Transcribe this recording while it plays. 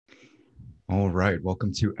All right,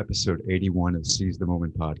 welcome to episode 81 of Seize the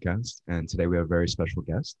Moment podcast. And today we have a very special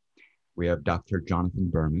guest. We have Dr. Jonathan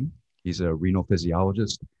Berman. He's a renal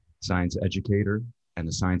physiologist, science educator, and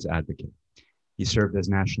a science advocate. He served as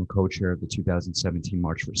national co-chair of the 2017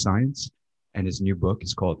 March for Science, and his new book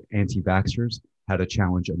is called Anti-Vaxxers: How to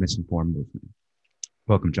Challenge a Misinformed Movement.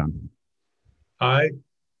 Welcome, Jonathan. Hi.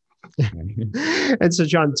 And so,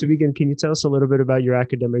 John, to begin, can you tell us a little bit about your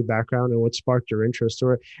academic background and what sparked your interest?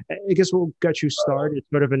 Or I guess what got you started,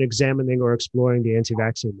 sort of in examining or exploring the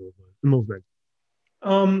anti-vaccine movement?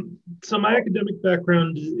 So my academic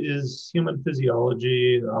background is human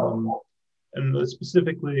physiology, and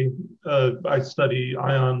specifically, I study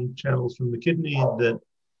ion channels from the kidney that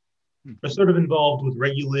are sort of involved with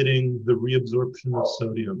regulating the reabsorption of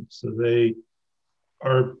sodium. So they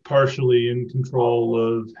are partially in control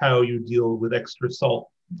of how you deal with extra salt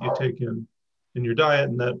you take in your diet,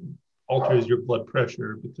 and that alters your blood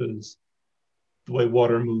pressure because the way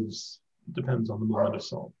water moves depends on the movement of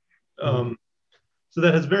salt. So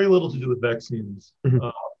that has very little to do with vaccines.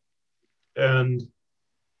 And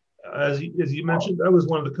as you mentioned, I was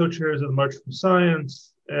one of the co-chairs of the March for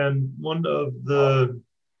Science, and one of the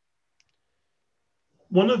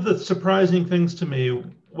surprising things to me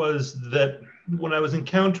was that when I was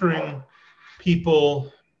encountering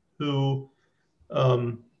people who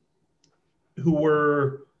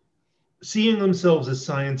were seeing themselves as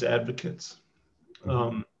science advocates,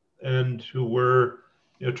 and who were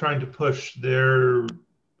trying to push their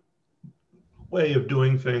way of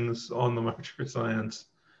doing things on the March for Science,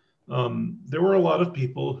 there were a lot of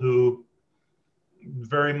people who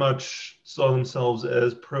very much saw themselves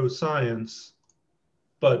as pro-science,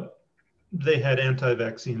 but they had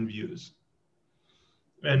anti-vaccine views.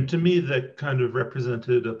 And to me, that kind of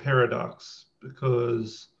represented a paradox,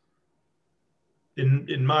 because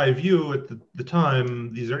in my view at the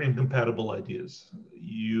time, these are incompatible ideas.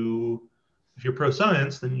 If you're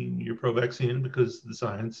pro-science, then you're pro-vaccine because the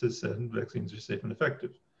science has said vaccines are safe and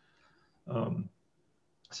effective.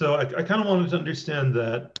 So I kind of wanted to understand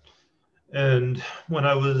that. And when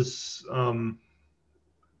I was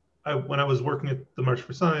working at the March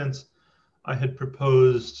for Science, I had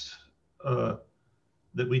proposed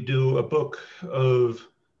that we do a book of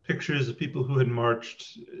pictures of people who had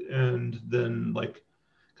marched, and then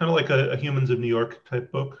kind of like a Humans of New York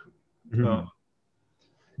type book.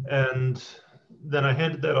 And then I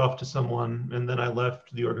handed that off to someone, and then I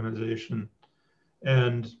left the organization,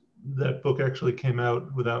 and that book actually came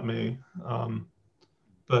out without me.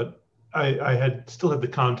 But I still had the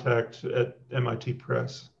contact at MIT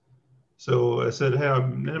Press. So I said, hey,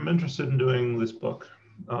 I'm interested in doing this book.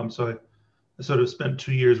 So I sort of spent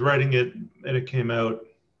 2 years writing it, and it came out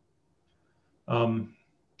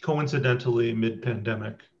coincidentally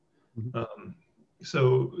mid-pandemic.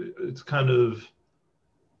 So it's kind of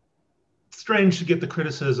strange to get the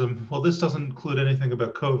criticism, well, this doesn't include anything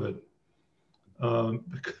about COVID,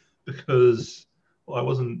 because I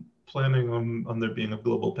wasn't planning on there being a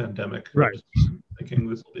global pandemic. Right. I was thinking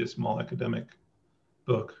this will be a small academic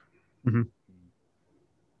book.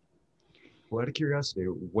 Well, out of curiosity,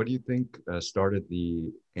 what do you think started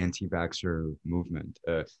the anti-vaxxer movement?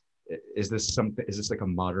 Is this like a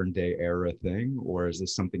modern day era thing, or is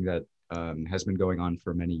this something that has been going on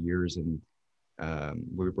for many years and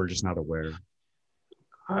we're just not aware?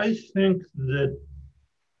 I think that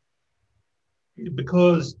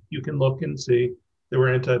because you can look and see there were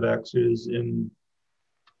anti-vaxxers in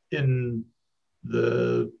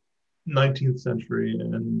the 19th century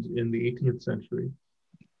and in the 18th century.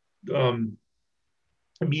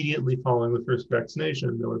 Immediately following the first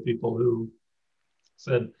vaccination, there were people who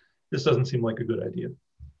said, this doesn't seem like a good idea.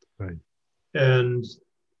 Right. And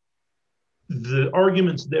the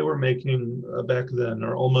arguments they were making back then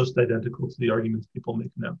are almost identical to the arguments people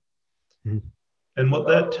make now. And what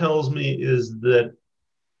that tells me is that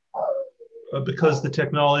because the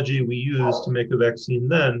technology we use to make a vaccine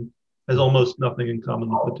then has almost nothing in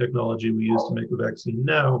common with the technology we use to make a vaccine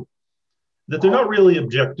now, that they're not really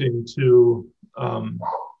objecting to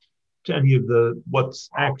any of what's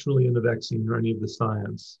actually in the vaccine or any of the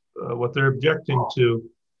science. What they're objecting to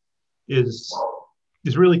is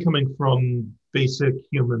really coming from basic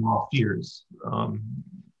human fears.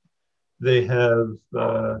 They have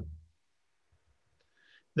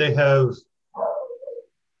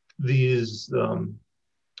these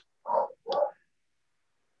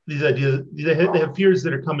ideas. They have fears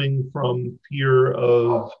that are coming from fear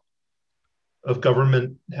of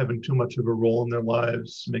government having too much of a role in their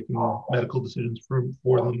lives, making medical decisions for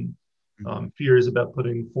them, fears about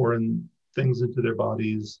putting foreign things into their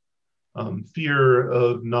bodies, fear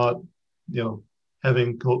of not,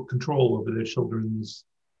 having control over their children's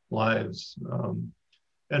lives,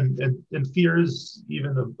 and fears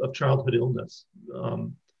even of childhood illness,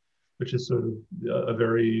 which is sort of a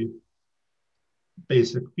very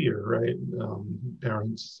basic fear, right?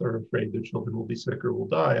 Parents are afraid their children will be sick or will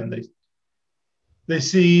die, and they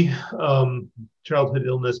see childhood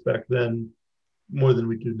illness back then more than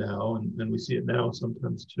we do now, and we see it now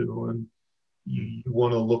sometimes too. And you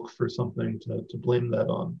want to look for something to blame that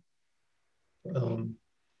on.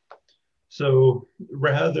 So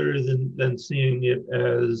rather than seeing it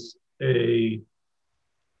as a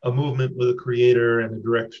movement with a creator and a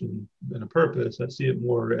direction and a purpose, I see it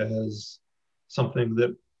more as something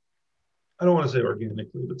that, I don't want to say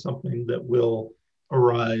organically, but something that will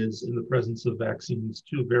arise in the presence of vaccines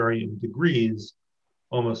to varying degrees,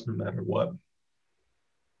 almost no matter what.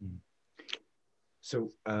 So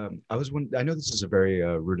I know this is a very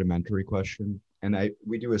rudimentary question, and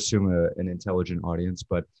we do assume an intelligent audience,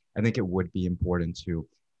 but I think it would be important to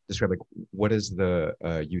describe, like, what is the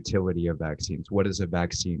utility of vaccines? What is a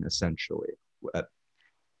vaccine essentially?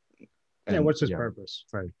 What's its purpose?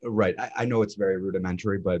 Right. Right. I know it's very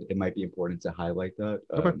rudimentary, but it might be important to highlight that.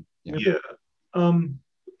 Okay.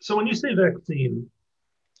 So when you say vaccine,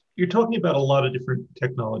 you're talking about a lot of different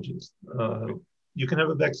technologies. You can have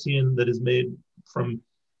a vaccine that is made from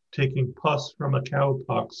taking pus from a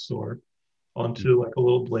cowpox sore onto like a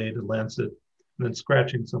little blade, a lancet, and then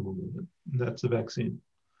scratching someone with it. And that's a vaccine.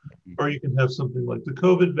 Or you can have something like the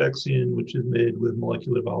COVID vaccine, which is made with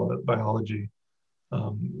molecular biology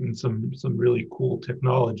and some really cool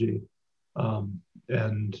technology.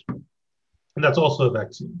 And that's also a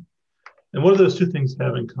vaccine. And what do those two things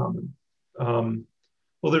have in common?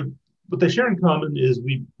 What they share in common is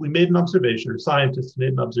we made an observation, or scientists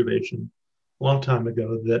made an observation a long time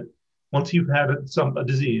ago, that once you've had a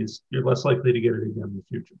disease, you're less likely to get it again in the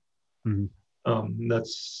future. Mm-hmm.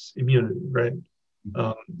 That's immunity, right?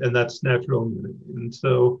 And that's natural immunity. And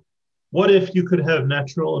so what if you could have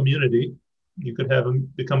natural immunity? You could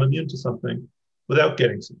become immune to something without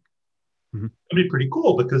getting sick. Mm-hmm. That'd be pretty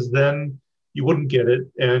cool, because then you wouldn't get it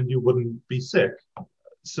and you wouldn't be sick.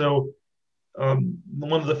 So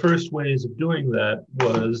one of the first ways of doing that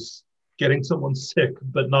was getting someone sick,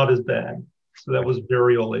 but not as bad. So that was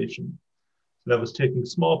variolation. So that was taking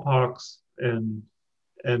smallpox and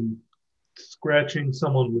scratching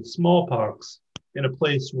someone with smallpox in a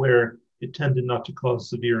place where it tended not to cause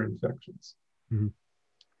severe infections. Mm-hmm.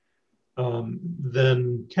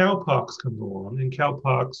 Then cowpox comes along, and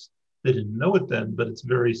cowpox, they didn't know it then, but it's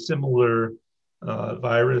very similar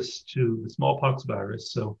virus to the smallpox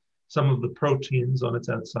virus. So some of the proteins on its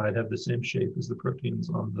outside have the same shape as the proteins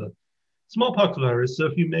on the smallpox virus. So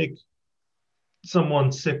if you make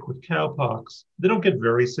someone sick with cowpox, they don't get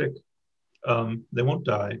very sick. They won't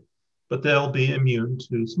die, but they'll be immune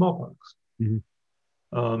to smallpox.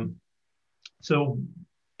 Mm-hmm. So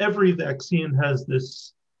every vaccine has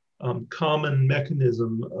this common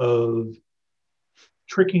mechanism of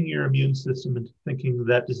tricking your immune system into thinking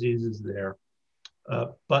that disease is there,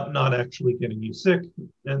 but not actually getting you sick.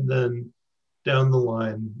 And then down the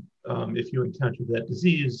line, if you encounter that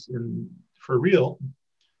disease for real,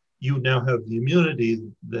 you now have the immunity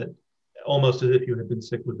that almost as if you had been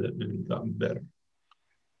sick with it and gotten better.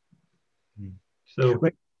 So,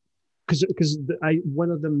 right. Because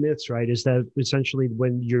one of the myths, right, is that essentially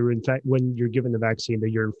when you're given the vaccine,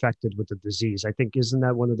 that you're infected with the disease. I think, isn't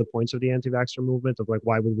that one of the points of the anti-vaxxer movement, of like,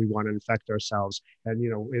 why would we want to infect ourselves, and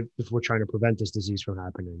if we're trying to prevent this disease from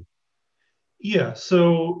happening? Yeah.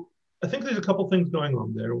 So I think there's a couple things going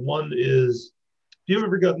on there. One is, if you've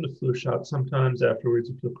ever gotten the flu shot, sometimes afterwards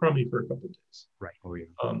you feel crummy for a couple of days. Right. Oh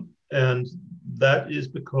yeah. And that is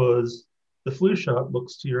because the flu shot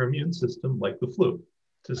looks to your immune system like the flu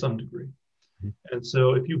to some degree. Mm-hmm. And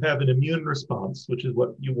so if you have an immune response, which is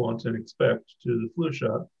what you want and expect to the flu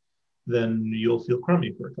shot, then you'll feel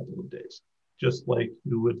crummy for a couple of days, just like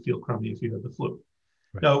you would feel crummy if you had the flu.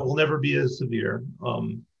 Right. Now, it will never be as severe,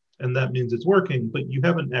 and that means it's working, but you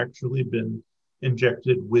haven't actually been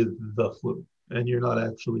injected with the flu, and you're not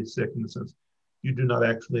actually sick in the sense you do not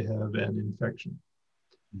actually have an infection.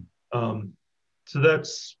 Mm-hmm. So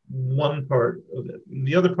that's one part of it. And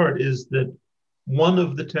the other part is that one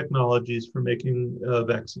of the technologies for making a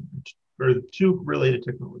vaccine, or two related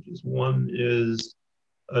technologies. One is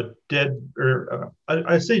a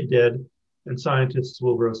I say dead, and scientists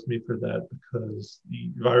will roast me for that, because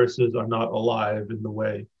the viruses are not alive in the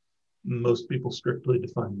way most people strictly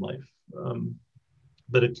define life.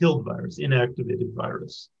 But a killed virus, inactivated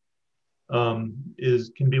virus,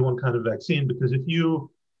 can be one kind of vaccine, because if you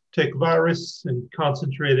take virus and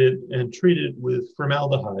concentrate it and treat it with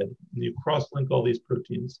formaldehyde. And you cross-link all these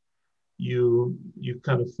proteins. You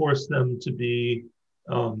kind of force them to be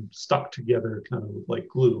stuck together, kind of like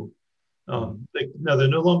glue. Now they're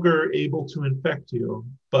no longer able to infect you,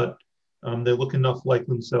 but they look enough like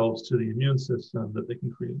themselves to the immune system that they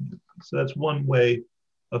can create immunity. So that's one way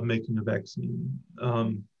of making a vaccine.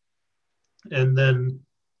 And then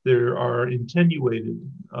there are attenuated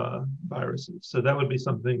viruses. So that would be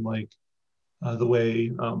something like the way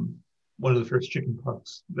one of the first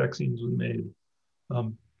chickenpox vaccines was made,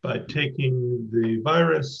 by taking the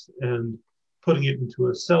virus and putting it into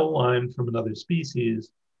a cell line from another species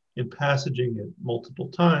and passaging it multiple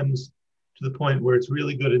times to the point where it's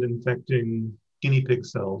really good at infecting guinea pig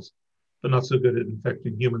cells, but not so good at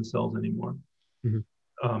infecting human cells anymore.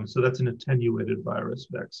 Mm-hmm. So that's an attenuated virus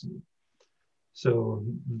vaccine. So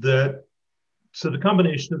the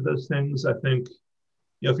combination of those things, I think,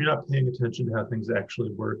 if you're not paying attention to how things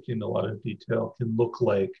actually work in a lot of detail, can look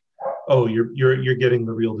like, oh, you're getting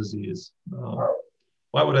the real disease.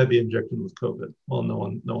 Why would I be injected with COVID? Well, no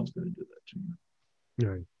one's going to do that to you.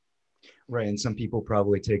 Right. Right. And some people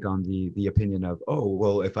probably take on the opinion of, oh,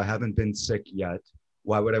 well, if I haven't been sick yet,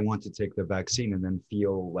 why would I want to take the vaccine and then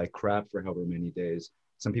feel like crap for however many days?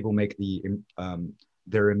 Some people make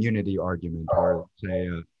their immunity argument, or say,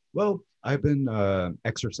 well, I've been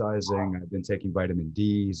exercising, I've been taking vitamin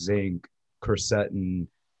D, zinc, quercetin,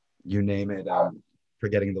 you name it.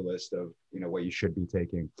 Forgetting the list of what you should be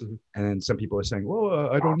taking. Mm-hmm. And then some people are saying, well,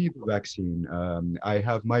 I don't need the vaccine. I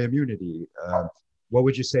have my immunity. What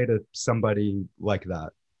would you say to somebody like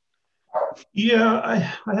that? Yeah,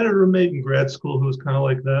 I had a roommate in grad school who was kind of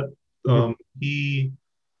like that. Mm-hmm.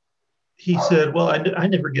 He said, well, I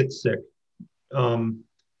never get sick. And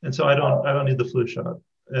so I don't need the flu shot.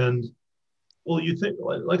 And well, you think,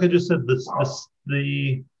 like I just said,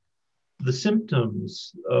 the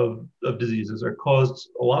symptoms of diseases are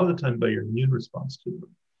caused a lot of the time by your immune response to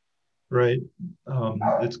them, right?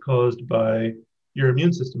 It's caused by your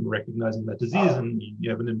immune system recognizing that disease, and you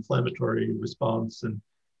have an inflammatory response and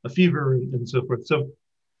a fever and so forth. So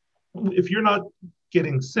if you're not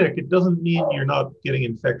getting sick, it doesn't mean you're not getting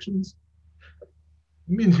infections.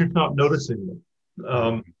 It means you're not noticing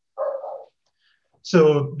them.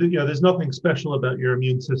 So there's nothing special about your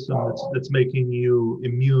immune system that's making you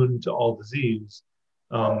immune to all disease.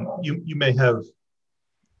 You may have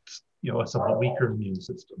a somewhat weaker immune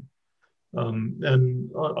system,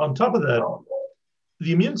 and on top of that,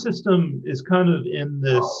 the immune system is kind of in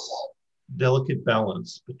this delicate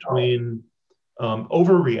balance between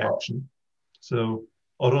overreaction, so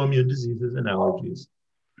autoimmune diseases and allergies,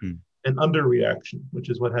 and underreaction, which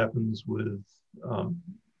is what happens with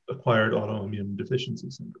acquired autoimmune deficiency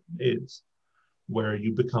syndrome, AIDS, where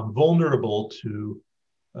you become vulnerable to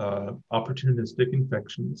opportunistic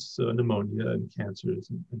infections, so pneumonia and cancers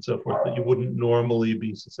and so forth, that you wouldn't normally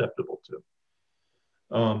be susceptible to.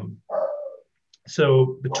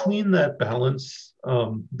 So between that balance,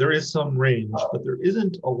 there is some range, but there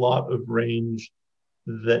isn't a lot of range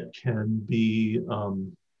that can be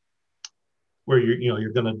where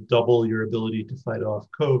you're going to double your ability to fight off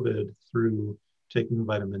COVID through taking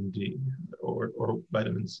vitamin D or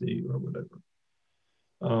vitamin C or whatever.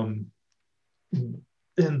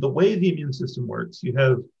 And the way the immune system works, you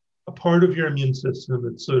have a part of your immune system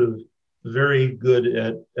that's sort of very good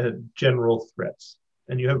at general threats.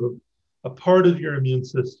 And you have a part of your immune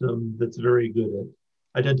system that's very good at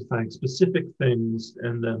identifying specific things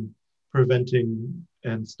and then preventing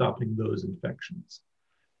and stopping those infections.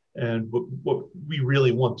 And what we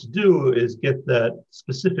really want to do is get that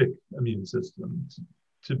specific immune system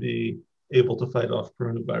to be able to fight off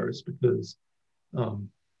coronavirus, because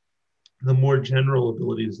the more general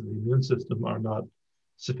abilities of the immune system are not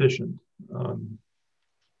sufficient.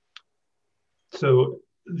 So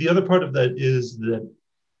the other part of that is that,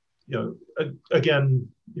 again,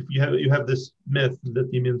 if you have this myth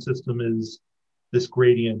that the immune system is this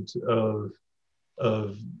gradient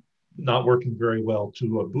of not working very well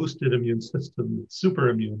to a boosted immune system, super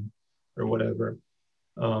immune or whatever.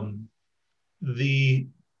 The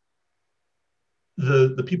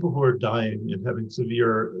people who are dying and having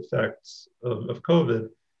severe effects of COVID,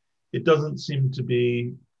 it doesn't seem to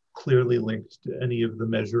be clearly linked to any of the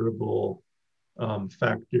measurable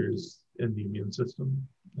factors in the immune system.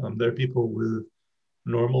 There are people with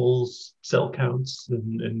normal cell counts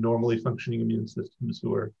and normally functioning immune systems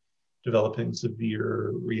who are developing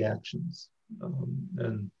severe reactions,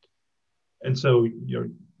 and so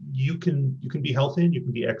you can be healthy and you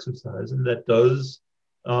can be exercised, and that does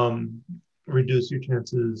reduce your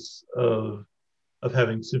chances of of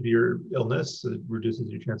having severe illness. It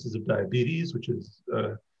reduces your chances of diabetes, which is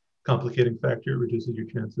a complicating factor. It reduces your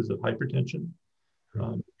chances of hypertension.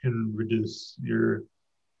 Can reduce your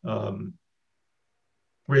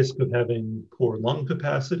risk of having poor lung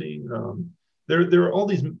capacity. There are all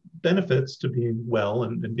these benefits to being well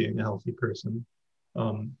and being a healthy person,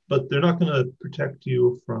 but they're not going to protect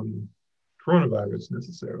you from coronavirus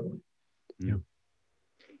necessarily. Yeah.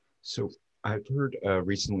 So I've heard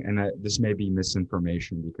recently, and this may be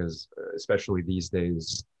misinformation because especially these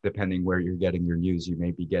days, depending where you're getting your news, you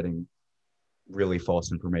may be getting really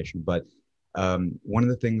false information. But one of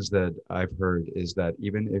the things that I've heard is that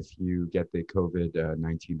even if you get the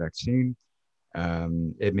COVID-19 vaccine,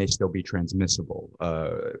 it may still be transmissible.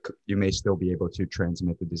 You may still be able to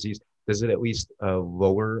transmit the disease. Does it at least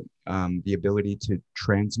lower the ability to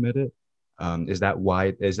transmit it? Is that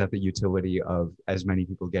the utility of as many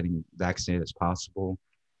people getting vaccinated as possible?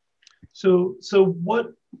 So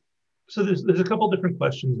there's a couple different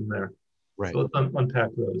questions in there. Right. So let's unpack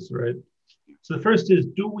those, right? So the first is,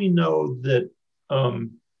 do we know that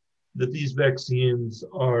that these vaccines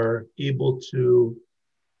are able to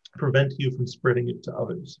prevent you from spreading it to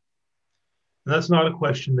others? And that's not a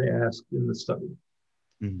question they asked in the study.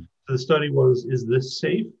 Mm-hmm. So the study was, is this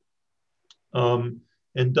safe?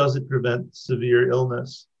 And does it prevent severe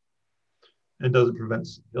illness? And does it prevent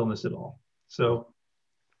illness at all? So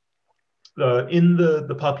in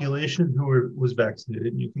the population who was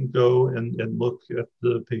vaccinated, you can go and look at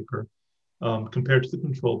the paper compared to the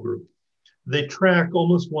control group. They track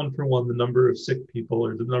almost one for one the number of sick people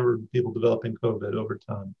or the number of people developing COVID over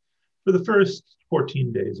time for the first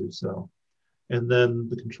 14 days or so. And then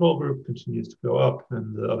the control group continues to go up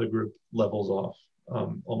and the other group levels off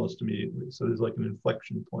almost immediately. So there's like an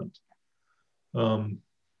inflection point.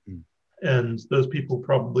 And those people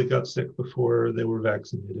probably got sick before they were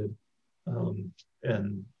vaccinated.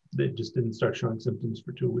 And they just didn't start showing symptoms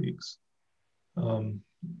for 2 weeks. Or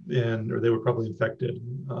they were probably infected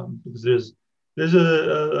because there's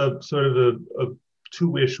a sort of a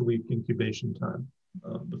 2-ish week incubation time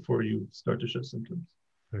before you start to show symptoms.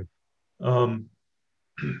 Right.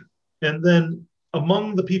 And then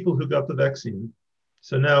among the people who got the vaccine,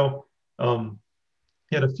 so now you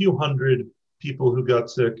had a few hundred people who got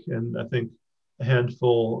sick, and I think a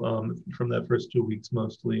handful from that first 2 weeks,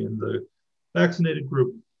 mostly in the vaccinated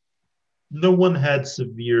group. No one had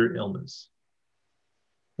severe illness.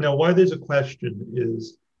 Now, why there's a question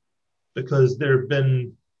is because there have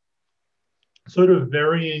been sort of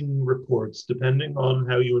varying reports, depending on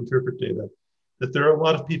how you interpret data, that there are a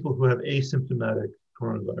lot of people who have asymptomatic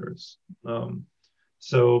coronavirus.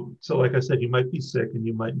 So like I said, you might be sick and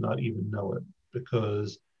you might not even know it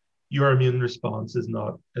because your immune response is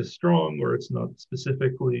not as strong or it's not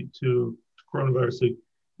specifically to coronavirus. So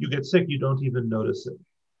you get sick, you don't even notice it.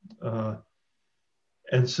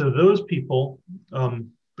 And so those people,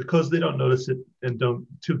 because they don't notice it and don't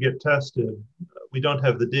to get tested, we don't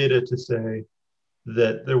have the data to say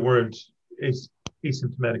that there weren't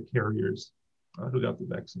asymptomatic carriers who got the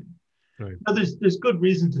vaccine. Right. Now, there's good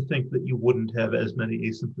reason to think that you wouldn't have as many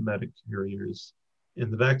asymptomatic carriers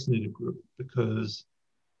in the vaccinated group because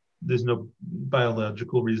there's no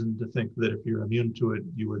biological reason to think that if you're immune to it,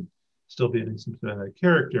 you would still be an asymptomatic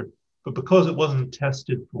character. But because it wasn't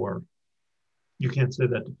tested for, you can't say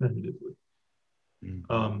that definitively.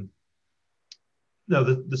 Mm-hmm. Now,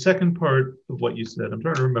 the second part of what you said, I'm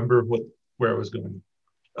trying to remember where I was going.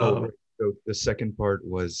 So the second part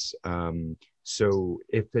was, so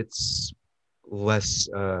if it's less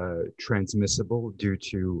transmissible due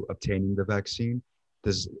to obtaining the vaccine,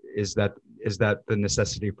 is that the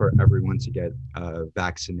necessity for everyone to get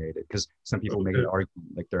vaccinated? Because some people make an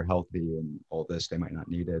argument like they're healthy and all this, they might not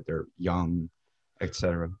need it, they're young,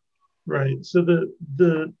 etc. Right. So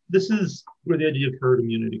this is where the idea of herd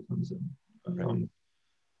immunity comes in. Right.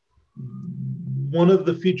 One of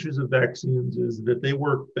the features of vaccines is that they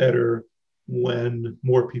work better when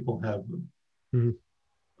more people have them.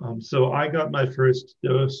 Mm-hmm. So I got my first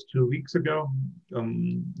dose 2 weeks ago.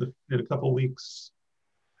 In a couple of weeks,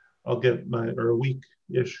 or a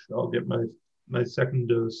week-ish, I'll get my second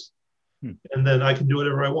dose. And then I can do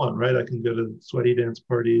whatever I want, right? I can go to sweaty dance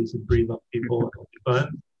parties and breathe on people. And it'll be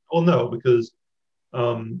fun. Well, no, because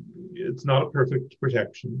it's not a perfect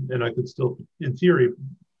protection, and I could still, in theory,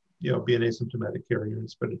 be an asymptomatic carrier and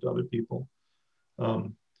spread it to other people.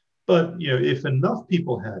 But if enough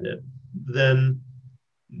people had it, then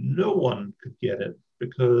no one could get it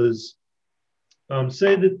because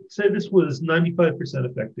say this was 95%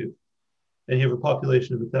 effective, and you have a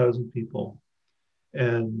population of 1,000 people,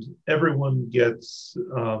 and everyone gets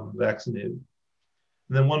vaccinated.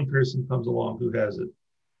 and then one person comes along who has it.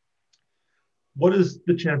 What is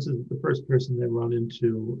the chances that the first person they run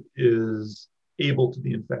into is able to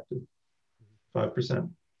be infected? 5%.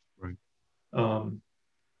 Right.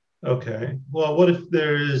 Okay. Well, what if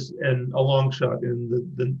there is a long shot and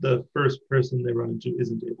the first person they run into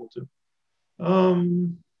isn't able to?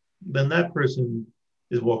 Then that person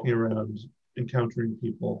is walking around encountering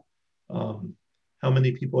people. How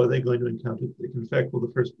many people are they going to encounter that they can infect? Well,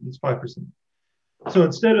 the first is 5%. So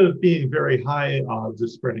instead of being very high odds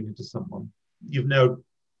of spreading it to someone, you've now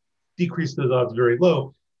decreased those odds very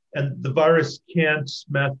low, and the virus can't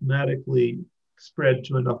mathematically spread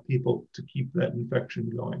to enough people to keep that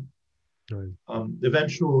infection going. Right.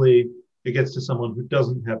 Eventually, it gets to someone who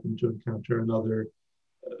doesn't happen to encounter another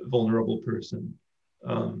vulnerable person,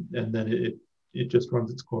 and then it just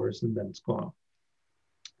runs its course, and then it's gone.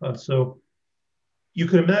 So you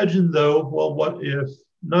could imagine, though, well, what if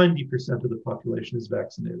 90% of the population is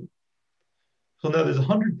vaccinated? So now there's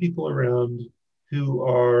 100 people around who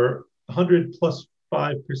are 100 plus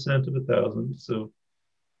 5% of 1,000. So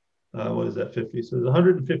what is that, 50? So there's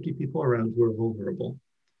 150 people around who are vulnerable.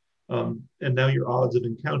 And now your odds of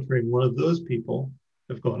encountering one of those people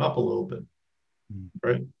have gone up a little bit,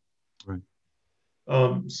 right? Right.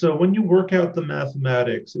 So when you work out the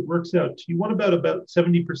mathematics, it works out you want about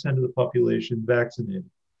 70% of the population vaccinated.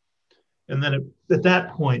 And then at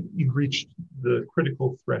that point, you've reached the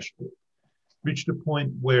critical threshold, reached a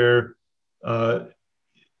point where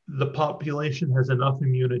the population has enough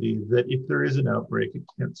immunity that if there is an outbreak, it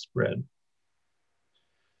can't spread.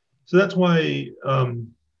 So that's why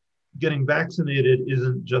getting vaccinated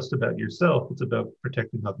isn't just about yourself, it's about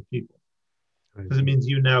protecting other people. Because it means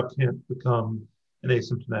you now can't become an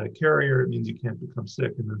asymptomatic carrier. It means you can't become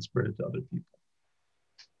sick and then spread it to other people.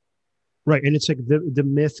 Right, and it's like the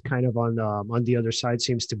myth kind of on the other side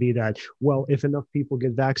seems to be that, well, if enough people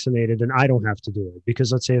get vaccinated, then I don't have to do it,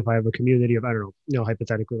 because let's say if I have a community of, I don't know,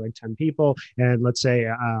 hypothetically like 10 people, and let's say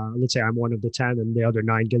I'm one of the 10 and the other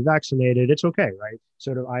 9 get vaccinated, it's okay, right?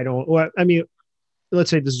 Sort of, I don't. Well, I mean, let's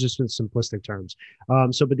say this is just in simplistic terms.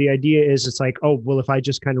 But the idea is it's like, oh, well, if I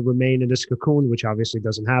just kind of remain in this cocoon, which obviously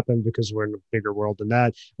doesn't happen because we're in a bigger world than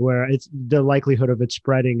that, where it's the likelihood of it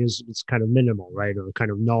spreading is it's kind of minimal, right? Or kind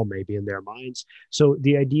of null maybe in their minds. So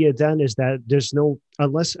the idea then is that there's no,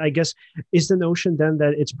 unless I guess, is the notion then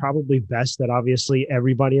that it's probably best that obviously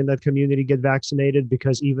everybody in that community get vaccinated,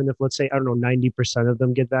 because even if, let's say, I don't know, 90% of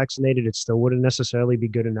them get vaccinated, it still wouldn't necessarily be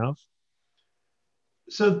good enough.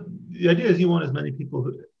 So the idea is you want as many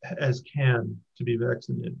people as can to be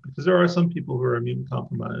vaccinated, because there are some people who are immune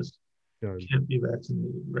compromised, can't be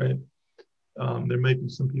vaccinated, right? There might be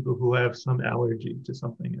some people who have some allergy to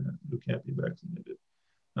something who can't be vaccinated.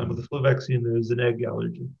 With the flu vaccine, there's an egg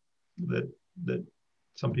allergy that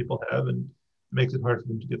some people have, and it makes it hard for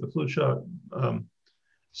them to get the flu shot.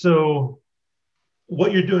 So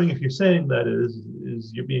what you're doing, if you're saying that,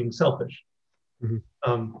 is you're being selfish.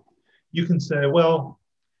 Mm-hmm. You can say, well,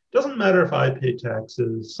 it doesn't matter if I pay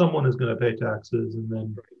taxes, someone is going to pay taxes, and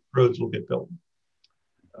then roads will get built.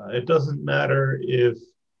 It doesn't matter if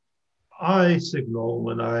I signal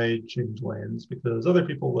when I change lanes, because other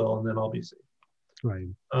people will, and then I'll be safe. Right.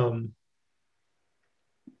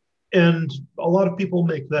 And a lot of people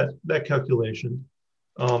make that calculation.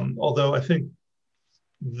 Although I think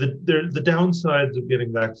the downsides of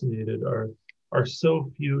getting vaccinated are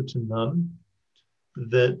so few to none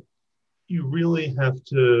that you really have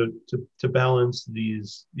to balance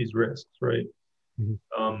these risks, right?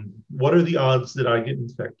 Mm-hmm. What are the odds that I get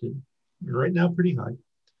infected? Right now, pretty high.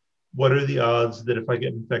 What are the odds that if I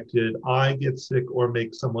get infected, I get sick or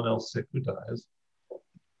make someone else sick who dies?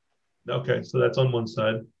 Okay, so that's on one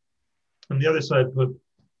side. On the other side, well,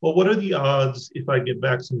 what are the odds if I get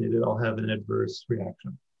vaccinated, I'll have an adverse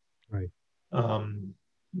reaction? Right.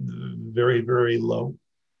 Very, very low.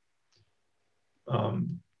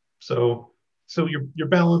 So you're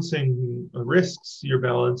balancing risks. You're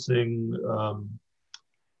balancing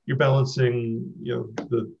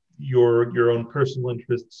your own personal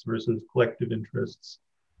interests versus collective interests,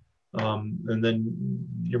 and then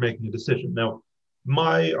you're making a decision. Now,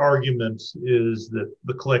 my argument is that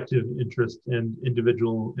the collective interest and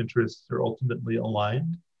individual interests are ultimately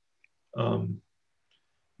aligned,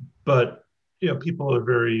 but people are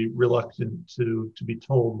very reluctant to be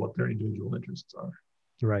told what their individual interests are.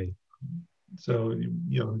 Right. So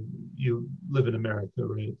you live in America,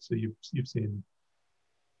 right? So you've seen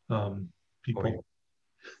people. Oh, yeah.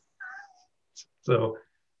 So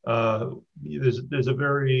there's a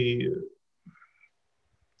very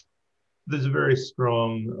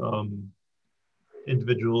strong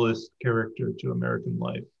individualist character to American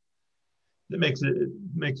life.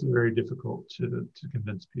 it very difficult to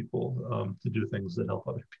convince people to do things that help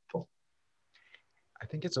other people. I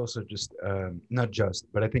think it's also just not just,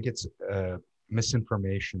 but I think it's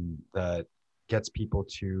misinformation that gets people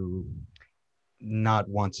to not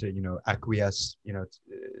want to, acquiesce,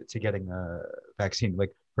 to getting a vaccine.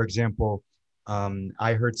 Like, for example,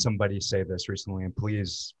 I heard somebody say this recently, and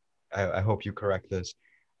please, I hope you correct this.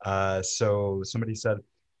 So somebody said,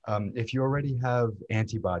 if you already have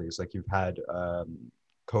antibodies, like you've had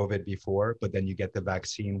COVID before, but then you get the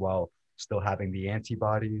vaccine while still having the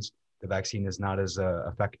antibodies, the vaccine is not as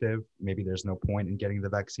effective. Maybe there's no point in getting the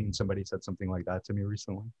vaccine. Somebody said something like that to me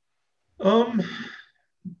recently. Um,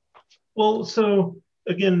 well, so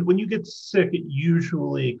again, when you get sick, it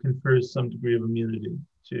usually confers some degree of immunity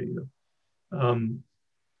to you. Um,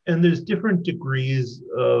 and there's different degrees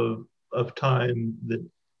of time that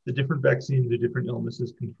the different vaccines or different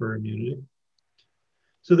illnesses confer immunity.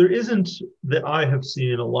 So there isn't, that I have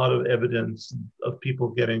seen, a lot of evidence of people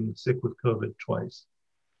getting sick with COVID twice.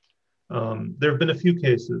 There have been a few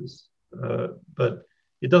cases, but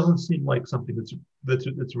it doesn't seem like something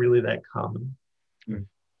that's really that common. Mm.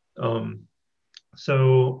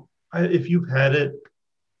 If you've had it,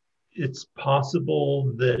 it's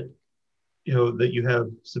possible that that you have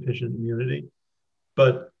sufficient immunity.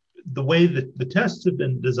 But the way that the tests have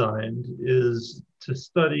been designed is to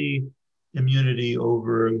study immunity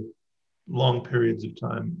over long periods of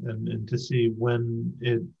time and to see when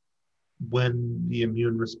the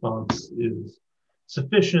immune response is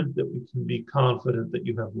sufficient that we can be confident that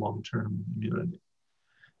you have long-term immunity.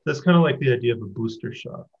 That's kind of like the idea of a booster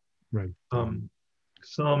shot. Right.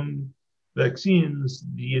 Some vaccines,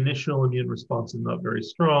 the initial immune response is not very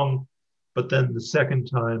strong, but then the second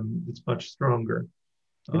time it's much stronger.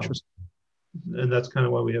 Interesting. And that's kind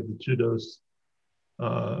of why we have the two-dose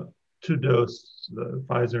Pfizer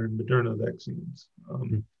and Moderna vaccines.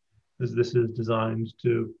 This is designed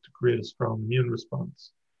to create a strong immune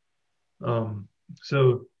response.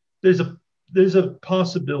 So there's a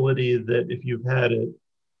possibility that if you've had it,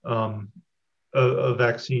 a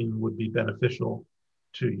vaccine would be beneficial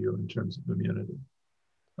to you in terms of immunity.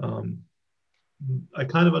 I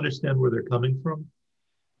kind of understand where they're coming from,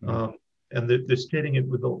 and they're stating it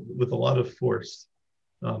with a lot of force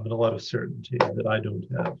and a lot of certainty that I don't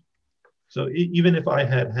have. So even if I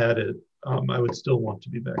had it, I would still want to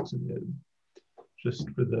be vaccinated, just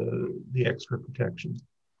for the extra protection.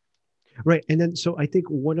 Right. And then, so I think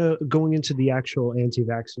going into the actual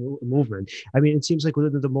anti-vax movement, I mean, it seems like one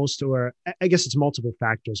of the most, or I guess it's multiple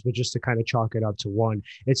factors, but just to kind of chalk it up to one,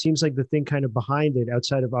 it seems like the thing kind of behind it,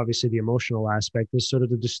 outside of obviously the emotional aspect, is sort of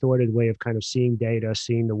the distorted way of kind of seeing data,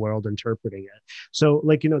 seeing the world, interpreting it. So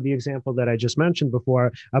like, the example that I just mentioned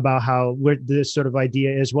before about how this sort of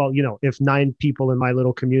idea is, well, if 9 people in my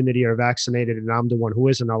little community are vaccinated and I'm the one who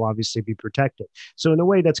isn't, I'll obviously be protected. So in a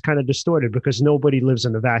way that's kind of distorted because nobody lives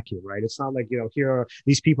in a vacuum, right? It's not like, here are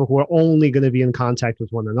these people who are only going to be in contact with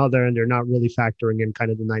one another and they're not really factoring in kind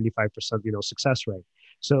of the 95%, success rate.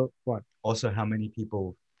 So what? Also, how many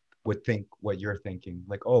people would think what you're thinking?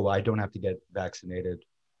 Like, oh, I don't have to get vaccinated.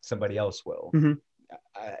 Somebody else will. Mm-hmm.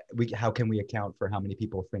 How can we account for how many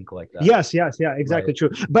people think like that? Yes, exactly, right. True.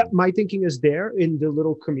 But my thinking is there in the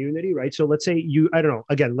little community, right? So let's say I don't know,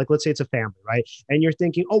 again, like let's say it's a family, right? And you're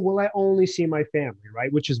thinking, oh, well, I only see my family,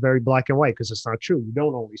 right? Which is very black and white because it's not true. You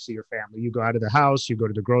don't only see your family. You go out of the house, you go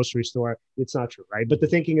to the grocery store. It's not true, right? But the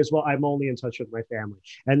thinking is, well, I'm only in touch with my family.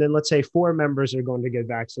 And then let's say 4 members are going to get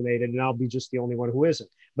vaccinated and I'll be just the only one who isn't.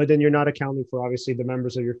 But then you're not accounting for obviously the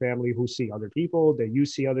members of your family who see other people, that you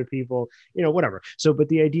see other people, whatever. So, but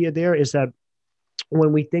the idea there is that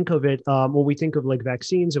when we think of it, when we think of like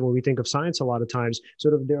vaccines and when we think of science, a lot of times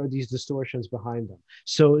sort of there are these distortions behind them.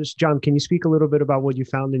 So John, can you speak a little bit about what you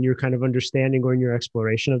found in your kind of understanding or in your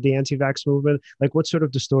exploration of the anti-vax movement? Like what sort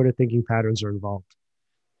of distorted thinking patterns are involved?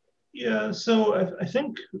 Yeah, so I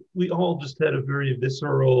think we all just had a very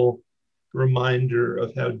visceral reminder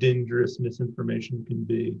of how dangerous misinformation can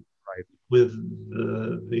be, right, with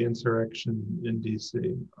the insurrection in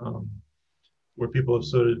DC. Where people have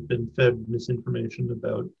sort of been fed misinformation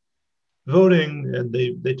about voting and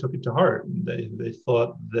they took it to heart. They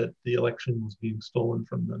thought that the election was being stolen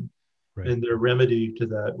from them. Right. And their remedy to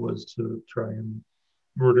that was to try and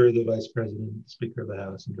murder the vice president, speaker of the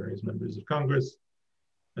House, and various members of Congress.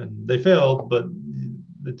 And they failed, but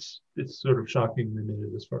it's sort of shocking they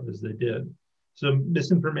made it as far as they did. So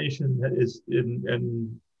misinformation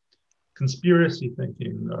and conspiracy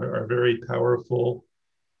thinking are very powerful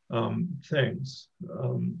things.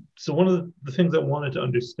 So one of the things I wanted to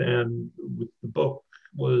understand with the book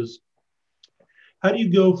was how do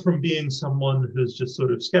you go from being someone who's just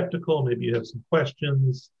sort of skeptical, maybe you have some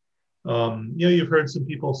questions, you've heard some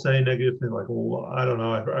people say negative things like, well, I don't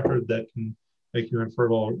know, I heard that can make you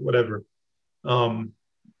infertile or whatever.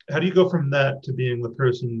 How do you go from that to being the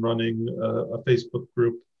person running a Facebook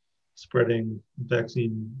group spreading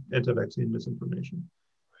anti-vaccine misinformation?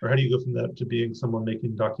 Or how do you go from that to being someone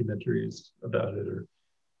making documentaries about it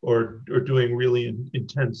or doing really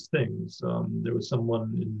intense things? There was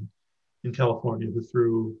someone in California who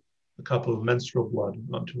threw a cup of menstrual blood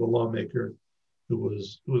onto a lawmaker who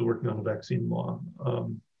was working on a vaccine law. Wow.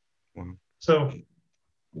 So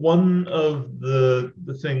one of the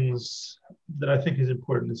things that I think is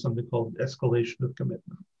important is something called escalation of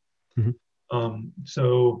commitment. Mm-hmm.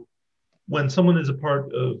 So when someone is a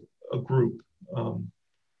part of a group,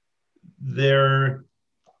 their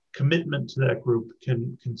commitment to that group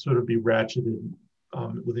can sort of be ratcheted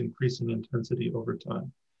with increasing intensity over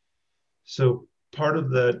time. So part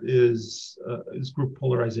of that is group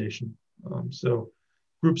polarization. So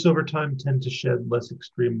groups over time tend to shed less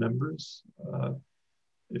extreme members.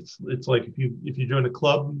 It's like if you join a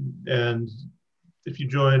club, and if you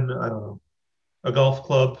join, I don't know, a golf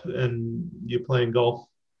club, and you're playing golf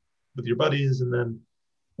with your buddies, and then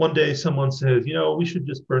one day someone says, we should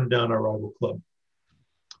just burn down our rival club.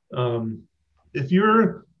 If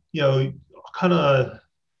you're, kind of,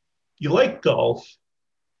 you like golf,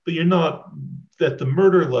 but you're not at the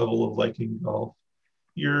murder level of liking golf,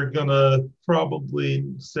 you're gonna probably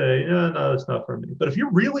say, no, it's not for me. But if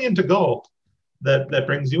you're really into golf, that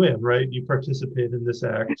brings you in, right? You participate in this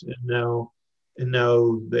act, and now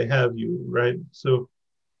they have you, right? So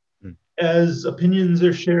as opinions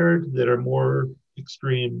are shared that are more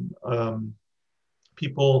extreme,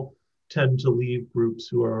 people tend to leave groups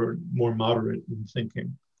who are more moderate in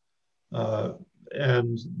thinking.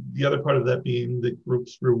 And the other part of that being that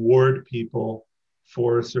groups reward people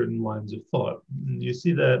for certain lines of thought. And you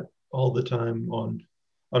see that all the time on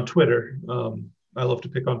Twitter. I love to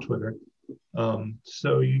pick on Twitter.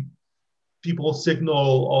 So people signal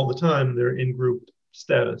all the time their in-group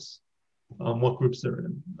status, what groups they're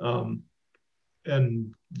in.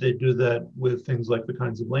 And they do that with things like the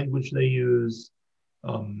kinds of language they use,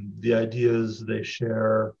 the ideas they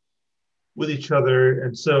share with each other.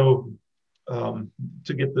 And so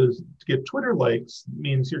to get Twitter likes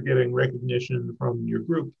means you're getting recognition from your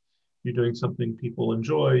group. You're doing something people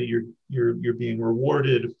enjoy. You're being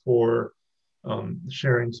rewarded for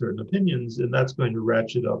sharing certain opinions, and that's going to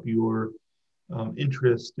ratchet up your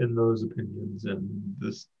interest in those opinions and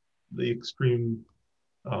the extremeness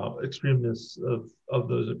of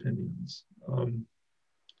those opinions.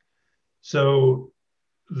 So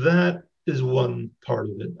that is one part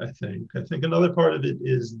of it, I think. I think another part of it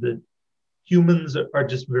is that humans are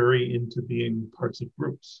just very into being parts of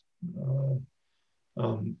groups.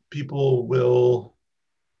 People will,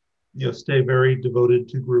 stay very devoted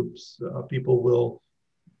to groups. People will,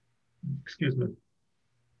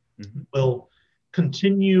 will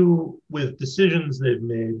continue with decisions they've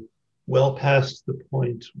made well past the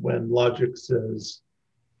point when logic says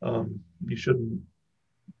you shouldn't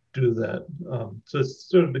do that. So it's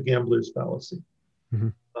sort of the gambler's fallacy,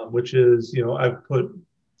 which is, I've put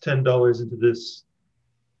 $10 into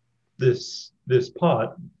this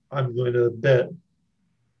pot. I'm going to bet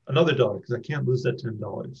another dollar because I can't lose that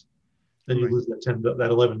 $10. Then you lose that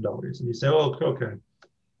 $11, and you say, "Oh, okay.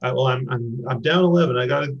 I'm down 11. I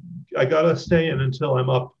gotta stay in until I'm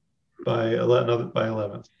up by 11. All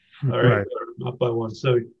right, right. I'm up by 1.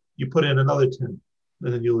 So you put in another 10,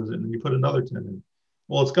 and then you lose it, and then you put another 10 in.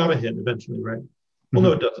 Well, it's got to hit eventually, right? Well,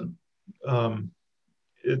 no, it doesn't.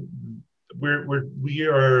 We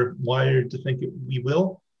are wired to think we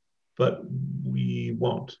will, but we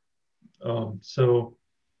won't. So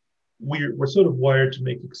we're sort of wired to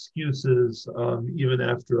make excuses even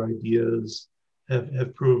after ideas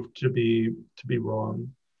have proved to be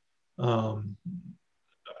wrong. So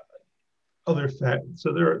there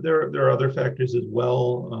are other factors as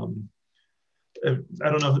well. I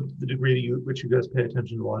don't know the degree to which you guys pay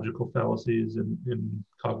attention to logical fallacies and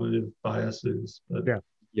cognitive biases, but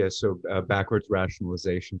yeah. So backwards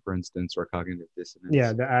rationalization, for instance, or cognitive dissonance.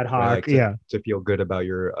 Yeah, the ad hoc. Like to feel good about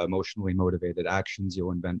your emotionally motivated actions,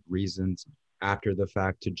 you'll invent reasons after the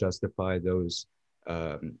fact to justify those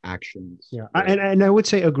actions. Yeah, right? and I would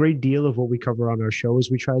say a great deal of what we cover on our show is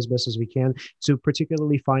we try as best as we can to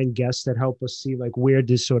particularly find guests that help us see like where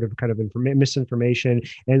this sort of kind of misinformation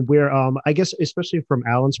and where I guess especially from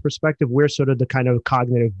Alan's perspective, where sort of the kind of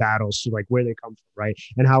cognitive battles, like where they come from, right,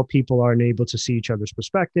 and how people are unable to see each other's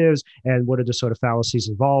perspectives and what are the sort of fallacies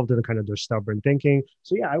involved in kind of their stubborn thinking.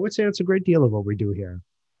 So yeah, I would say it's a great deal of what we do here.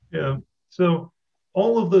 Yeah. So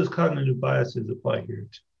all of those cognitive biases apply here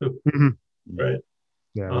too, Mhm. right?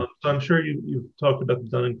 Yeah. So I'm sure you've talked about the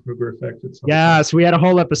Dunning-Kruger effect at some point. Yes, we had a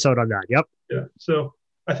whole episode on that. Yep. Yeah. So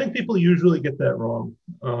I think people usually get that wrong,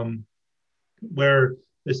 where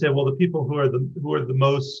they say, well, the people who are the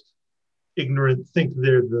most ignorant think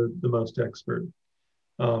they're the most expert,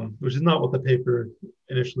 which is not what the paper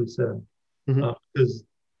initially said, Mhm. because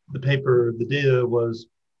the data was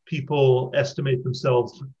people estimate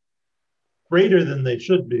themselves greater than they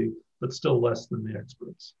should be, but still less than the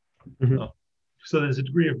experts. Mhm. So there's a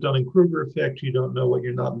degree of Dunning-Kruger effect. You don't know what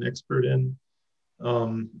you're not an expert in.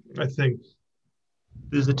 I think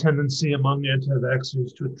there's a tendency among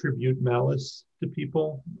anti-vaxxers to attribute malice to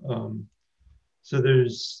people. So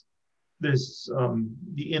there's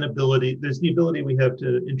the ability we have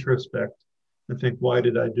to introspect and think, why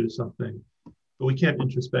did I do something? But we can't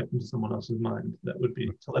introspect into someone else's mind. That would be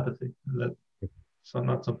telepathy, and that's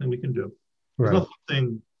not something we can do. There's Right.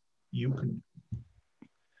 nothing you can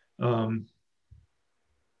do.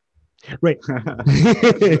 Right.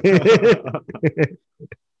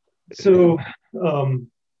 So,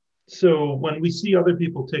 so when we see other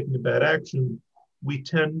people taking a bad action, we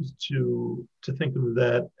tend to think of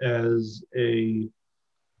that as a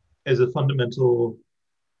fundamental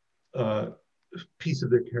piece of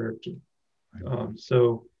their character.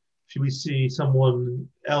 So if we see someone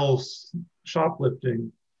else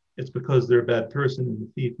shoplifting, it's because they're a bad person and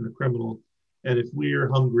a thief and a criminal. And if we're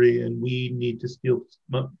hungry and we need to steal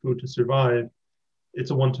food to survive,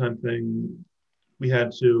 it's a one-time thing.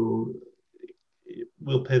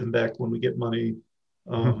 We'll pay them back when we get money.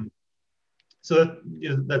 So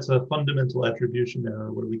that's a fundamental attribution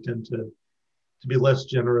error where we tend to be less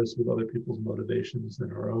generous with other people's motivations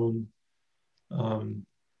than our own.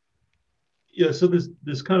 So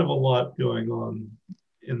there's kind of a lot going on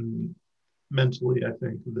in mentally, I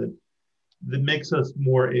think, that makes us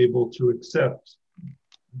more able to accept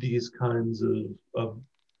these kinds of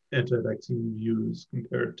anti-vaccine views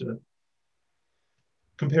compared to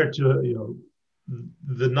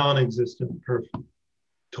the non-existent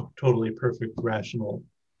totally perfect rational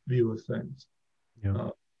view of things. Yeah.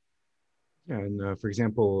 Yeah, and for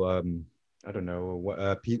example, I don't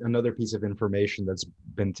know, another piece of information that's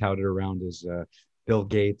been touted around is Bill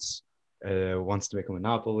Gates wants to make a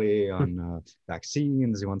monopoly on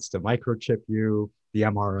vaccines. He wants to microchip you. The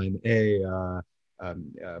mRNA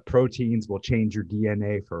proteins will change your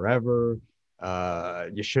DNA forever.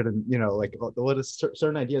 You shouldn't, like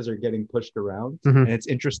certain ideas are getting pushed around, Mhm. and it's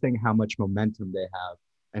interesting how much momentum they have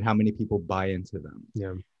and how many people buy into them.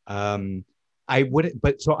 Yeah. I wouldn't,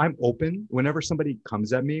 but so I'm open whenever somebody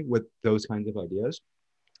comes at me with those kinds of ideas.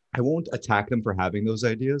 I won't attack them for having those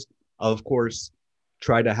ideas. I'll, of course,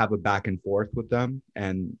 try to have a back and forth with them.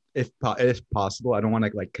 And if possible, I don't want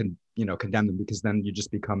to condemn them, because then you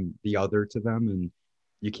just become the other to them and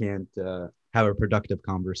you can't have a productive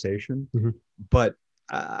conversation. Mhm. But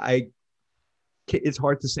it's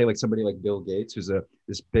hard to say, like somebody like Bill Gates, who's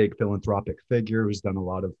this big philanthropic figure who's done a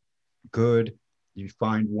lot of good. You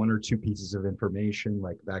find one or two pieces of information,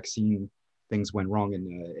 like vaccine things went wrong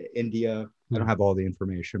in India. I don't have all the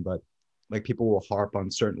information, but like people will harp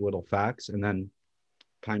on certain little facts and then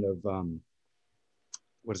kind of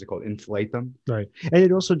what is it called, inflate them. Right. And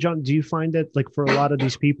it also, John, do you find that like for a lot of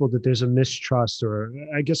these people that there's a mistrust, or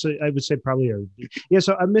I guess I would say probably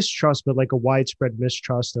so a mistrust, but like a widespread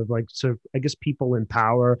mistrust of like, so I guess people in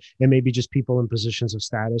power and maybe just people in positions of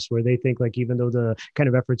status where they think like, even though the kind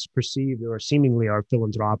of efforts perceived or seemingly are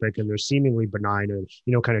philanthropic and they're seemingly benign and,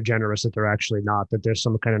 kind of generous, that they're actually not, that there's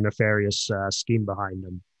some kind of nefarious scheme behind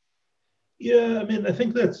them. Yeah, I mean, I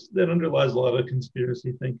think that underlies a lot of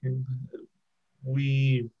conspiracy thinking.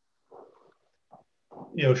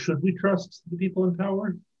 Should we trust the people in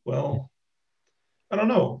power? Well, I don't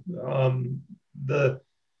know. The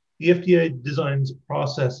FDA designs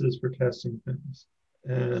processes for testing things,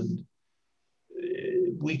 and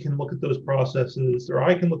we can look at those processes, or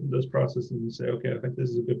I can look at those processes and say, okay, I think this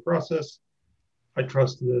is a good process. I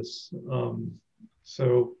trust this,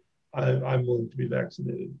 so I'm willing to be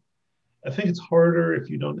vaccinated. I think it's harder if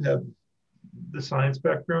you don't have the science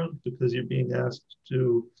background, because you're being asked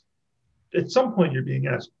to, at some point, you're being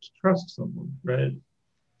asked to trust someone, right?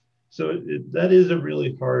 So that is a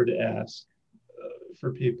really hard ask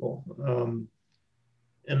for people.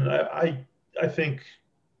 And I think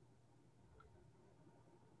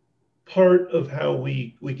part of how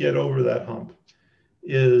we get over that hump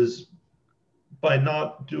is by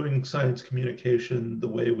not doing science communication the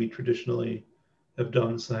way we traditionally have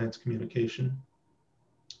done science communication,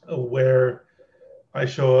 where I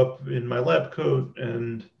show up in my lab coat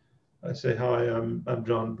and I say, hi, I'm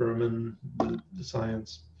John Berman, the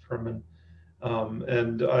science Berman.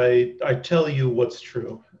 And I tell you what's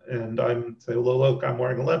true. And I'm say, well, look, I'm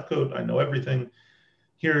wearing a lab coat. I know everything.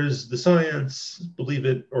 Here's the science. Believe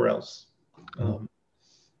it or else.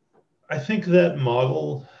 I think that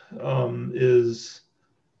model is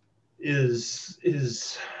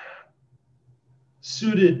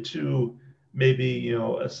suited to maybe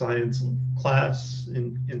a science class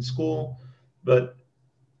in school, but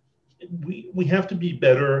we have to be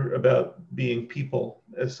better about being people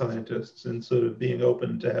as scientists and sort of being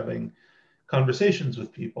open to having conversations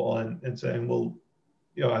with people and saying, well,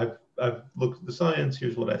 I've looked at the science.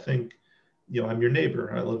 Here's what I think. I'm your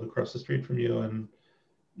neighbor. I live across the street from you, and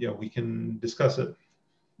we can discuss it.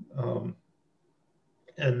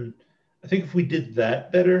 And I think if we did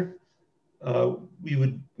that better, we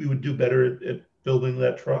would do better at building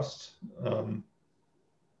that trust. On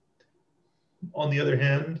the other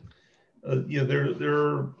hand, there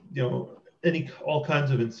are all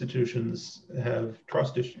kinds of institutions have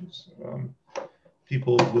trust issues.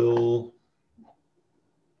 People will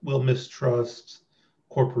mistrust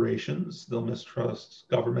corporations. They'll mistrust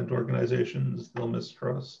government organizations. They'll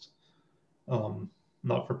mistrust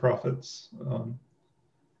not-for-profits.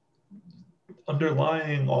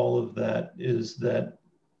 Underlying all of that is that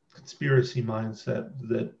conspiracy mindset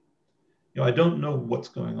that I don't know what's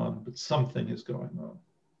going on, but something is going on.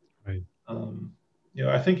 Right.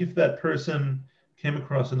 I think if that person came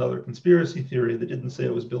across another conspiracy theory that didn't say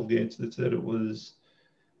it was Bill Gates, that said it was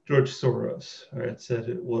George Soros, or it said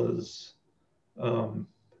it was, I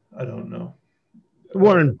don't know,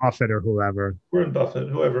 Warren Buffett or whoever. Warren Buffett,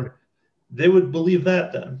 whoever, they would believe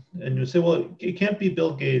that then. And you say, well, it can't be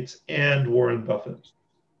Bill Gates and Warren Buffett.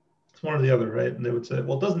 It's one or the other, right? And they would say,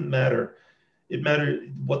 well, it doesn't matter. It matters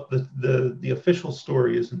what the official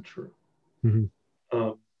story isn't true. Mm-hmm.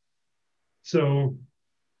 So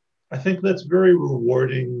I think that's very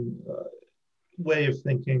rewarding way of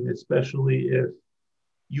thinking, especially if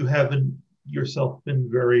you haven't yourself been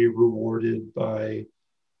very rewarded by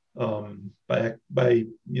your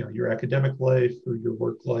academic life or your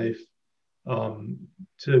work life, to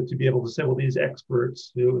be able to say, well, these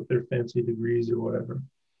experts with their fancy degrees or whatever,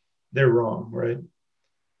 they're wrong, right?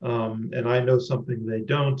 And I know something they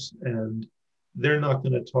don't, and they're not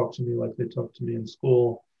going to talk to me like they talk to me in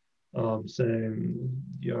school, saying,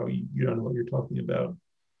 you don't know what you're talking about.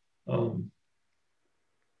 I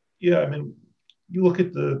mean, you look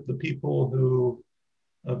at the people who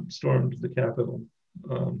stormed the Capitol.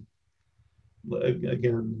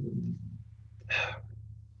 Again,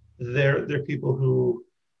 they're people who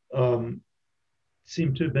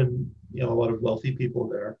seem to have been, a lot of wealthy people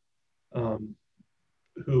there,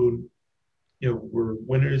 who were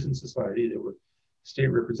winners in society. They were state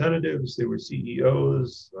representatives, they were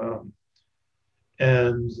CEOs,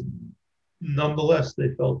 and nonetheless,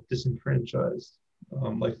 they felt disenfranchised,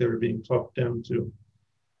 like they were being talked down to.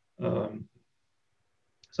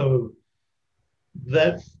 So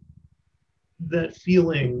that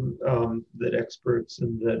feeling that experts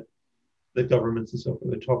and that the governments and so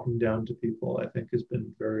forth are talking down to people, I think, has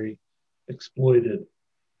been very exploited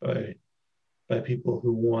by people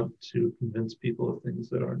who want to convince people of things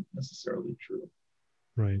that aren't necessarily true.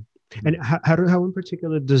 Right. And how in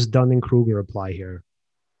particular does Dunning-Kruger apply here?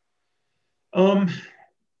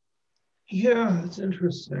 Yeah, it's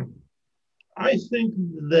interesting. I think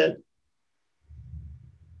that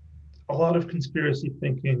a lot of conspiracy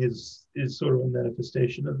thinking is sort of a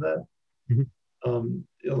manifestation of that. Mm-hmm.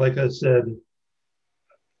 Like I said,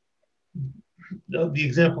 the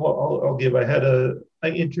example I'll give, I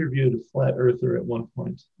interviewed a flat earther at one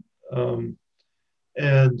point,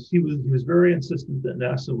 and he was very insistent that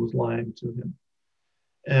NASA was lying to him.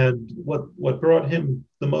 And what brought him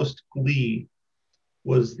the most glee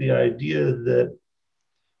was the idea that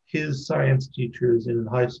his science teachers in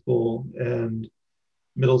high school and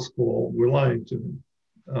middle school were lying to him.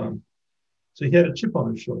 So he had a chip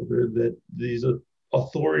on his shoulder that these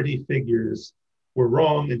authority figures were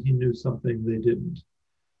wrong, and he knew something they didn't.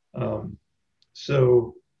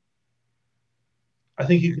 So I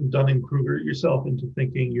think you can Dunning-Kruger yourself into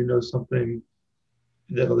thinking you know something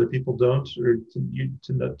that other people don't, or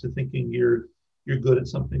to thinking you're good at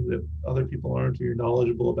something that other people aren't, or you're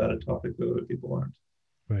knowledgeable about a topic that other people aren't.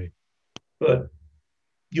 Right. But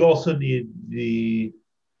you also need that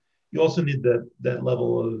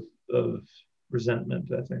level of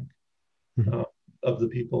resentment, I think, mm-hmm. Of the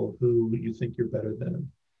people who you think you're better than,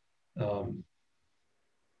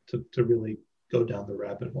 to really go down the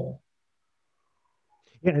rabbit hole.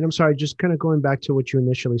 Yeah, and I'm sorry, just kind of going back to what you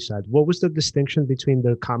initially said. What was the distinction between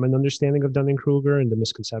the common understanding of Dunning-Kruger and the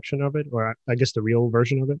misconception of it, or I guess the real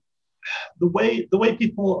version of it? The way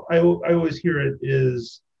people I always hear it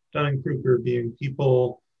is Dunning-Kruger being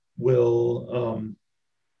people will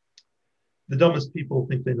the dumbest people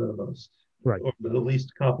think they know the most, Right. or the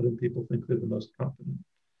least competent people think they're the most competent.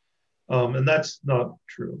 And that's not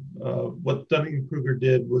true. What Dunning-Kruger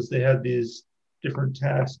did was they had these different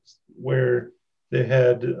tasks where they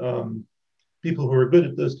had people who were good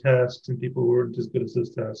at those tasks and people who weren't as good as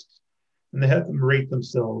those tasks, and they had them rate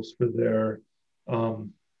themselves for their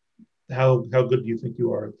um, how good do you think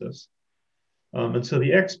you are at this. And so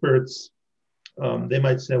the experts, they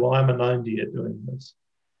might say, well, I'm a 90 at doing this,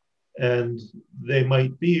 and they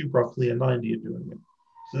might be roughly a 90 at doing it.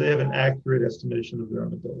 So they have an accurate estimation of their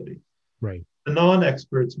own ability. Right. The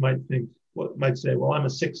non-experts might say, well, I'm a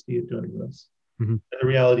 60 at doing this. Mm-hmm. And the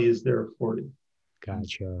reality is they're a 40.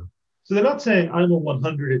 Gotcha. So they're not saying I'm a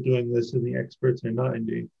 100 at doing this and the experts are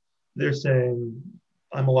 90. They're saying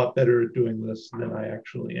I'm a lot better at doing this than I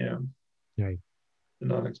actually am. Right. The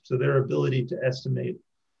non-experts. So their ability to estimate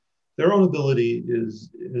their own ability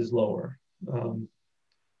is lower,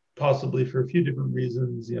 possibly for a few different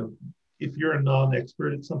reasons. If you're a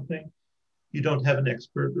non-expert at something, you don't have an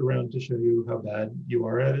expert around to show you how bad you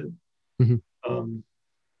are at it. Mm-hmm.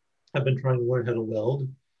 I've been trying to learn how to weld,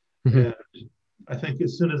 Mm-hmm. and I think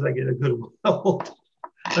as soon as I get a good weld,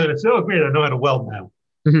 I'm going to say, oh, great, I know how to weld now.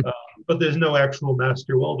 Mm-hmm. But there's no actual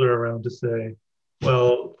master welder around to say,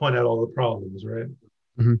 well, point out all the problems, right?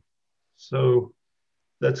 Mm-hmm. So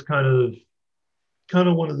that's kind of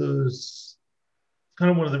one of those,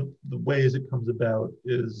 one of the ways it comes about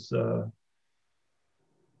is,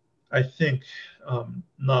 I think,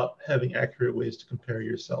 not having accurate ways to compare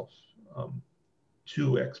yourself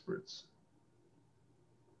to experts.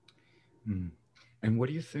 And what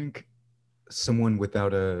do you think someone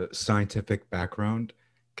without a scientific background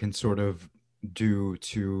can sort of do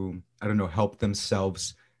to, I don't know, help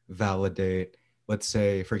themselves validate, let's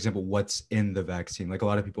say, for example, what's in the vaccine? Like a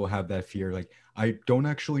lot of people have that fear, like, I don't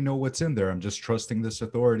actually know what's in there. I'm just trusting this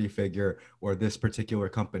authority figure or this particular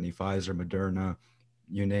company, Pfizer, Moderna,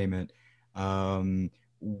 you name it.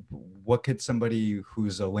 What could somebody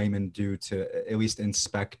who's a layman do to at least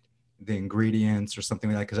inspect the ingredients or something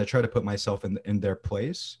like that? Because I try to put myself in their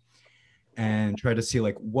place and try to see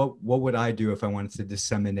like what would I do if I wanted to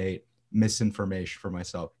disseminate misinformation for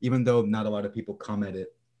myself, even though not a lot of people come at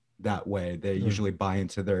it that way. They usually buy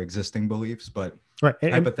into their existing beliefs, but right.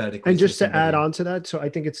 Hypothetically, and just to add on to that, so I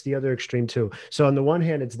think it's the other extreme too. So on the one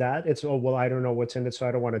hand, it's oh well, I don't know what's in it, so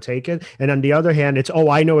I don't want to take it. And on the other hand, it's oh,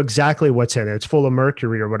 I know exactly what's in it. It's full of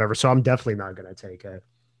mercury or whatever, so I'm definitely not going to take it.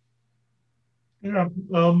 Yeah,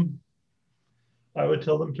 I would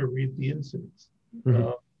tell them to read the incidents,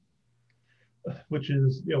 which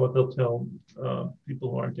is what they'll tell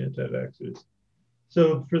people who aren't anti-vaxxers.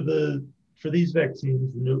 So for these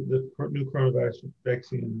vaccines, the new coronavirus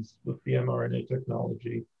vaccines with the mRNA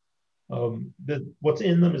technology, what's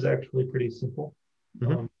in them is actually pretty simple.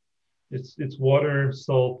 It's water,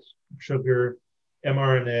 salt, sugar,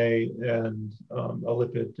 mRNA, and a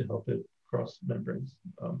lipid to help it cross membranes.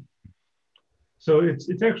 So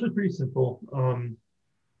it's actually pretty simple.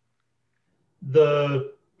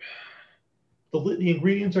 The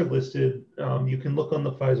ingredients are listed. You can look on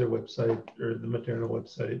the Pfizer website or the Moderna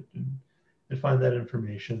website and find that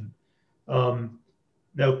information.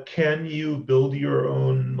 Now, can you build your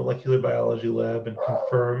own molecular biology lab and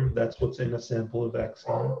confirm that's what's in a sample of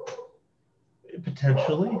vaccine?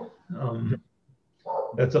 Potentially.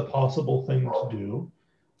 That's a possible thing to do.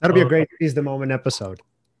 That'll be a great Seize the Moment episode.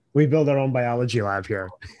 We build our own biology lab here.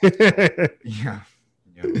 Yeah.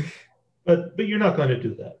 But you're not going to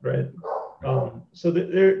do that, right? So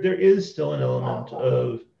there is still an element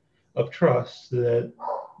of trust that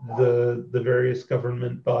the various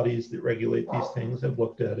government bodies that regulate these things have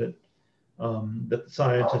looked at it, that the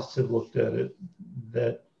scientists have looked at it,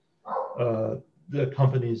 that the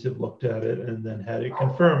companies have looked at it and then had it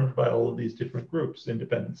confirmed by all of these different groups,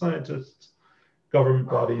 independent scientists, government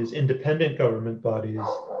bodies, independent government bodies,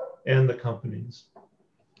 and the companies.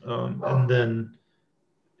 And then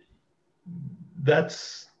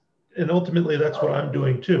ultimately that's what I'm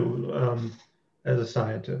doing too, as a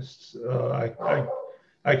scientist.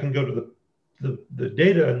 I can go to the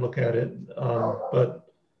data and look at it,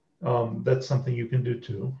 but that's something you can do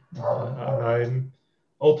too. I'm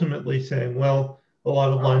ultimately saying, well, a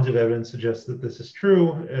lot of lines of evidence suggest that this is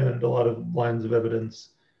true, and a lot of lines of evidence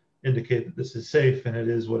indicate that this is safe, and it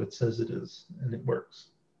is what it says it is, and it works.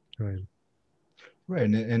 Right. Right.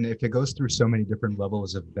 And if it goes through so many different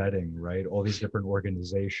levels of vetting, right? All these different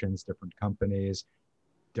organizations, different companies,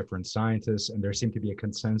 different scientists, and there seemed to be a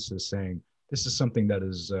consensus saying this is something that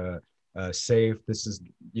is safe. This is,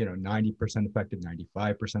 90% effective,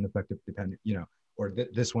 95% effective, depending, or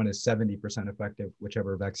this one is 70% effective,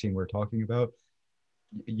 whichever vaccine we're talking about.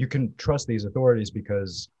 You can trust these authorities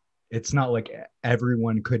because it's not like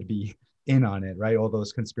everyone could be in on it, right? All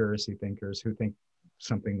those conspiracy thinkers who think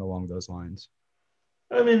something along those lines.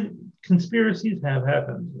 I mean, conspiracies have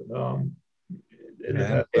happened in the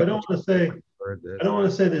past. I don't want to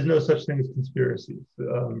say there's no such thing as conspiracies.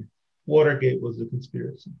 Watergate was a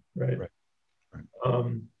conspiracy, right? Right.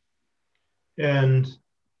 Right. And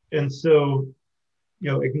so,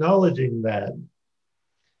 acknowledging that,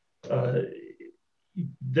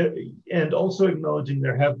 and also acknowledging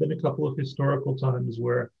there have been a couple of historical times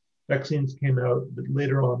where vaccines came out that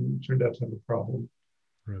later on turned out to have a problem.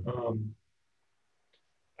 Right.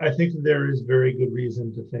 I think there is very good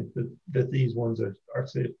reason to think that these ones are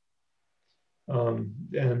safe,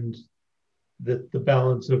 and that the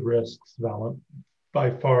balance of risks by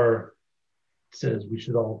far says we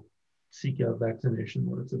should all seek out vaccination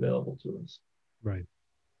when it's available to us. Right.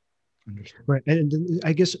 Understood. Right. And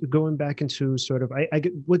I guess going back into sort of, I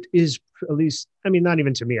get what is, at least, I mean, not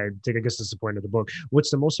even to me, I think, I guess that's the point of the book. What's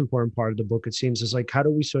the most important part of the book, it seems, is like, how do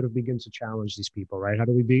we sort of begin to challenge these people, right? How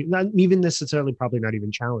do we not even necessarily, probably not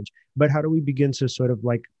even challenge, but how do we begin to sort of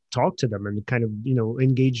like talk to them and kind of,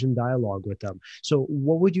 engage in dialogue with them? So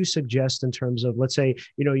what would you suggest in terms of, let's say,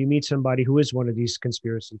 you meet somebody who is one of these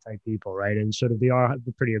conspiracy type people, right? And sort of they are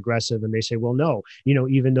pretty aggressive and they say, well, no,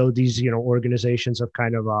 even though these, organizations have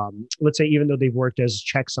kind of, let's say, even though they've worked as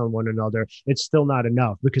checks on one another, it's still not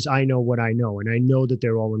enough because I know what I know and I know that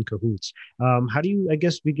they're all in cahoots. How do you, I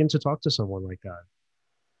guess, begin to talk to someone like that?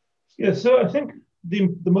 Yeah, so I think the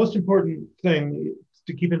most important thing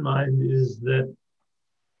to keep in mind is that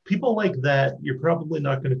people like that, you're probably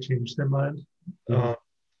not going to change their mind. Mm-hmm.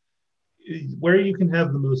 Where you can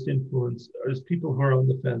have the most influence is people who are on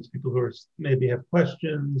the fence, people who are maybe have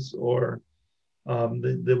questions, or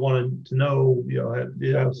they want to know,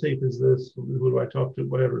 how safe is this? Who do I talk to?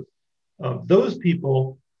 Whatever. Those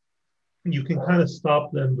people, you can kind of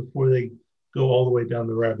stop them before they go all the way down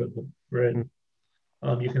the rabbit hole, right?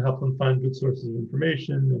 Mm-hmm. You can help them find good sources of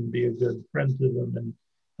information and be a good friend to them and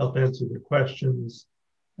help answer their questions.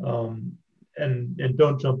 And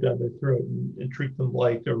don't jump down their throat and treat them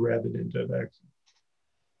like a rabid anti-vaccine.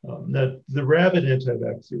 That the rabid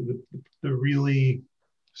anti-vaccine, the really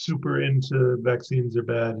super into vaccines are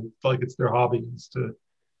bad. It's like it's their hobby is to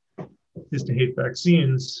hate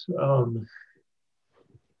vaccines.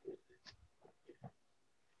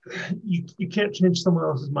 You can't change someone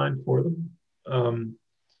else's mind for them.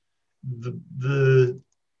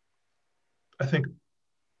 I think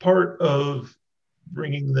part of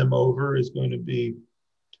bringing them over is going to be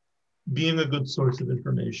being a good source of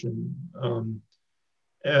information,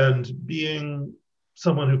 and being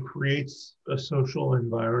someone who creates a social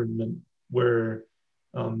environment where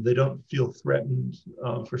they don't feel threatened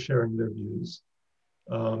for sharing their views,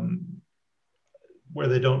 where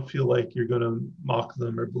they don't feel like you're going to mock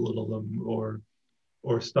them or belittle them or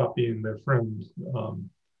stop being their friend.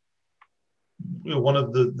 One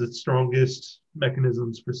of the strongest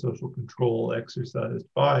mechanisms for social control exercised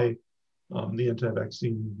by the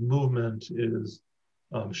anti-vaccine movement is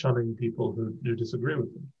shunning people who disagree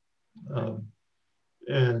with them,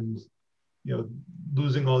 and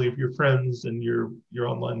losing all of your friends and your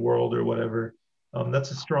online world or whatever.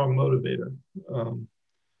 That's a strong motivator.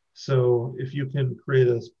 So if you can create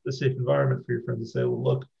a safe environment for your friends to say, well,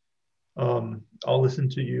 look, I'll listen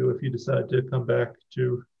to you if you decide to come back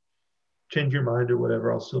to change your mind or whatever,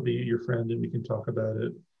 I'll still be your friend and we can talk about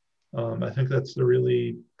it. I think that's a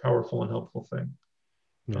really powerful and helpful thing.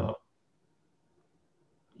 Yeah.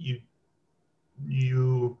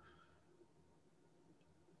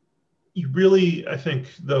 You really, I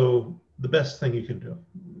think, though, the best thing you can do,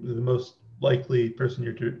 the most likely person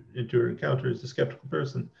you're to encounter is a skeptical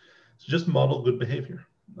person. So just model good behavior.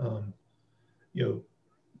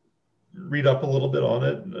 Read up a little bit on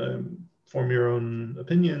it, form your own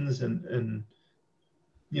opinions, and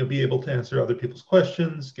be able to answer other people's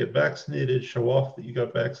questions, get vaccinated, show off that you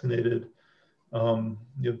got vaccinated,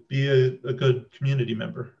 be a good community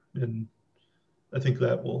member. And I think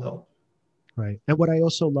that will help. Right. And what I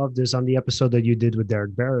also loved is on the episode that you did with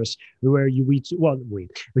Derek Barris, where you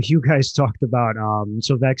guys talked about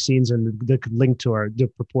so vaccines and the link to the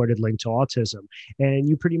purported link to autism. And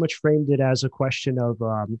you pretty much framed it as a question of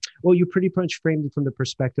you pretty much framed it from the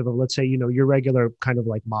perspective of, let's say, your regular kind of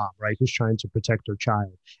like mom, right, who's trying to protect her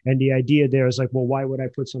child. And the idea there is like, well, why would I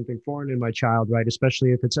put something foreign in my child, right?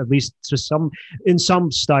 Especially if it's at least to in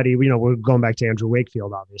some study, we're going back to Andrew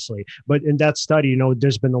Wakefield, obviously, but in that study,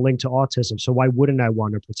 there's been a link to autism. So why wouldn't I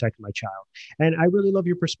want to protect my child? And I really love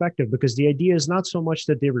your perspective, because the idea is not so much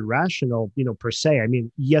that they're irrational, per se. I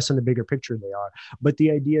mean, yes, in the bigger picture they are, but the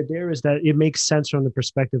idea there is that it makes sense from the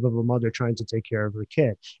perspective of a mother trying to take care of her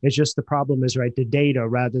kid. It's just the problem is, right, the data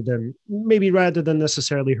rather than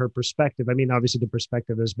necessarily her perspective. I mean, obviously the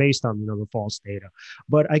perspective is based on, the false data.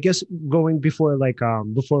 But I guess going before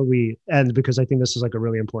we end, because I think this is like a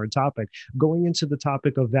really important topic, going into the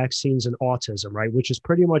topic of vaccines and autism, right, which is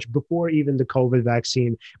pretty much before even the COVID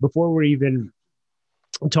vaccine, before we're even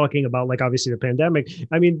talking about like obviously the pandemic.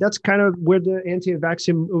 I mean, that's kind of where the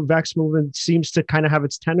vax movement seems to kind of have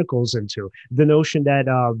its tentacles into the notion that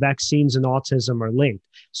vaccines and autism are linked.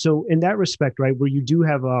 So in that respect, right, where you do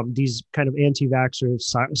have these kind of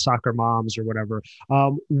anti-vaxxers, soccer moms or whatever,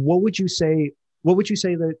 what would you say? What would you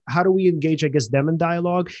say that? How do we engage, I guess, them in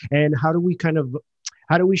dialogue, and how do we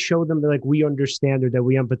show them that like we understand, or that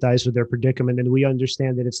we empathize with their predicament, and we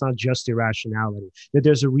understand that it's not just irrationality, that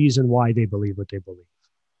there's a reason why they believe what they believe?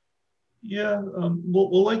 Yeah,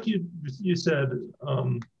 well, like you said,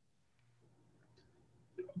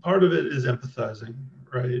 part of it is empathizing,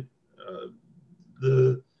 right?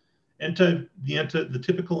 The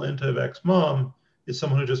typical anti-vax mom is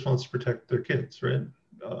someone who just wants to protect their kids, right?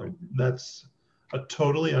 That's a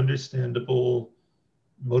totally understandable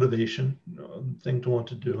motivation thing to want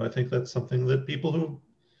to do. I think that's something that people who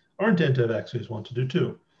aren't anti-vaxxers want to do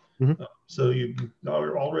too. Mm-hmm. So you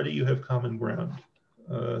have common ground.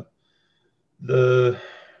 The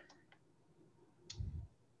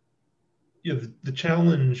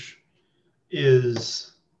challenge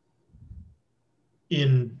is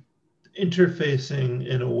in interfacing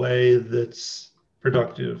in a way that's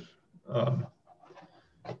productive,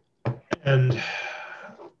 and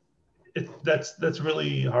that's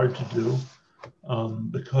really hard to do,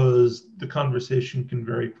 because the conversation can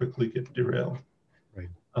very quickly get derailed. Right.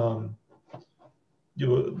 One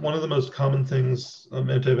of the most common things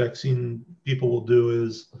anti-vaccine people will do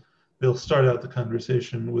is they'll start out the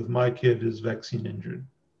conversation with "my kid is vaccine injured,"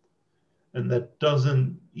 and that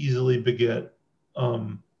doesn't easily beget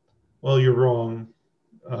 "well, you're wrong"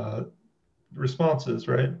 responses,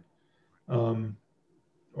 right? Or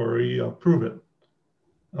prove it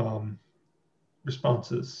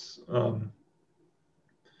responses.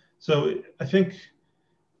 So I think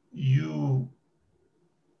you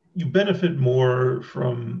benefit more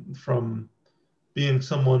from being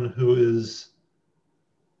someone who is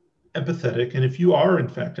empathetic, and if you are in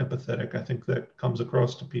fact empathetic, I think that comes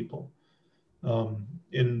across to people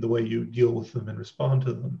in the way you deal with them and respond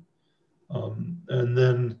to them. And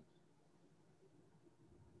then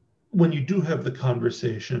when you do have the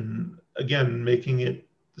conversation, again, making it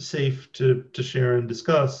safe to share and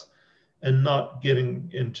discuss, and not getting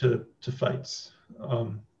into fights.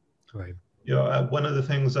 Right. One of the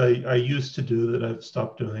things I used to do that I've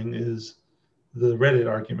stopped doing is the Reddit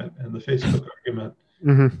argument and the Facebook argument.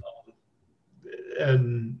 Mm-hmm.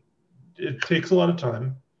 And it takes a lot of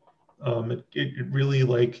time. It really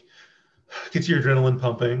like gets your adrenaline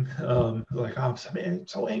pumping. Like, oh, man,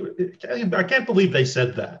 so angry. I can't believe they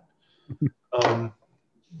said that.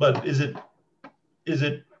 But is it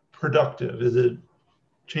productive? Is it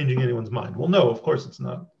changing anyone's mind? Well, no, of course it's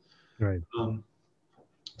not. Right.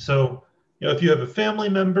 So, if you have a family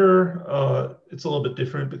member, it's a little bit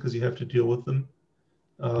different because you have to deal with them.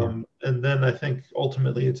 And then I think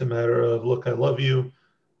ultimately it's a matter of, look, I love you.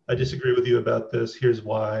 I disagree with you about this. Here's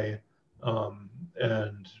why.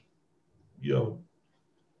 And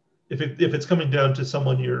if it's coming down to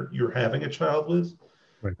someone you're having a child with,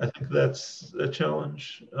 right, I think that's a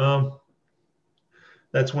challenge.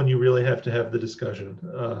 That's when you really have to have the discussion.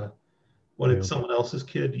 When it's someone else's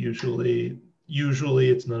kid, usually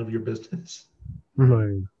it's none of your business.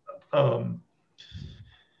 Right.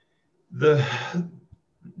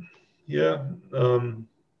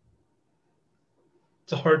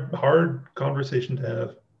 It's a hard conversation to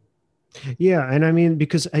have. Yeah. And I mean,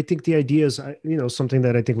 because I think the idea is, something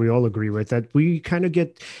that I think we all agree with, that we kind of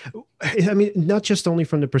get, I mean, not just only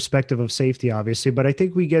from the perspective of safety, obviously, but I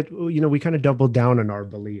think we get, we kind of double down on our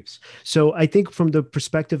beliefs. So I think from the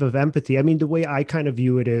perspective of empathy, I mean, the way I kind of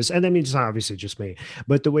view it is, and I mean, it's not obviously just me,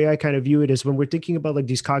 but the way I kind of view it is when we're thinking about like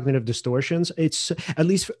these cognitive distortions, it's at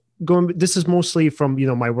least this is mostly from,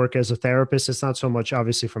 my work as a therapist. It's not so much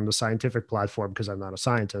obviously from the scientific platform because I'm not a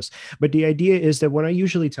scientist, but the idea is that when I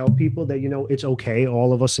usually tell people that, it's okay,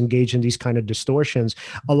 all of us engage in these kind of distortions,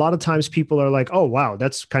 a lot of times people are like, oh, wow,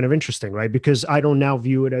 that's kind of interesting, right? Because I don't now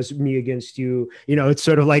view it as me against you. It's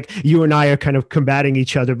sort of like you and I are kind of combating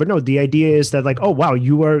each other. But no, the idea is that like, oh, wow,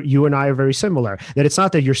 you and I are very similar. That it's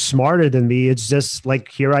not that you're smarter than me. It's just like,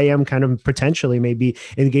 here I am kind of potentially maybe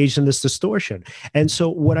engaged in this distortion. And so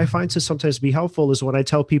what I find to sometimes be helpful is when I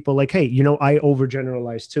tell people like, hey, I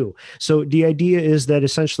overgeneralize too. So the idea is that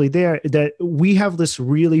essentially that we have this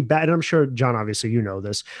really bad, and I'm sure, John, obviously,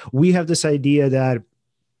 this, we have this idea that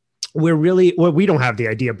we don't have the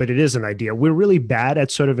idea, but it is an idea. We're really bad at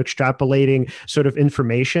sort of extrapolating sort of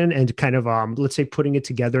information and kind of, let's say, putting it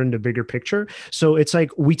together in the bigger picture. So it's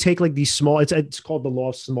like we take like these small, it's called the law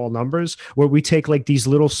of small numbers, where we take like these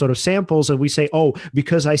little sort of samples and we say, oh,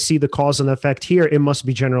 because I see the cause and effect here, it must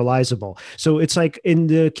be generalizable. So it's like in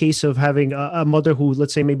the case of having a mother who,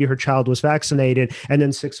 let's say, maybe her child was vaccinated and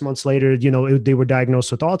then 6 months later, they were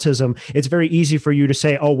diagnosed with autism. It's very easy for you to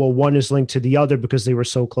say, oh, well, one is linked to the other because they were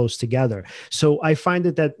so close together. So I find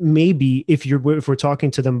that maybe if we're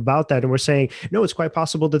talking to them about that and we're saying, no, it's quite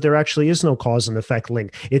possible that there actually is no cause and effect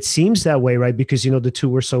link. It seems that way, right? Because, the two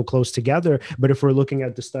were so close together. But if we're looking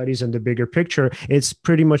at the studies and the bigger picture, it's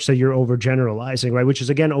pretty much that you're overgeneralizing, right? Which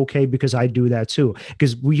is, again, okay, because I do that too.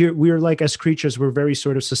 Because we're like, as creatures, we're very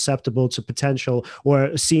sort of susceptible to potential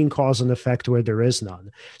or seeing cause and effect where there is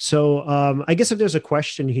none. So I guess if there's a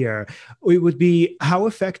question here, it would be, how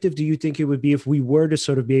effective do you think it would be if we were to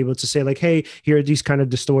sort of be able to say like, hey, here are these kind of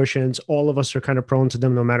distortions. All of us are kind of prone to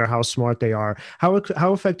them, no matter how smart they are. How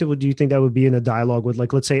effective do you think that would be in a dialogue with,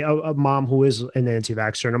 like, let's say a mom who is an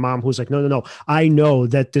anti-vaxxer and a mom who's like, no, I know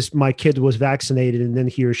that my kid was vaccinated and then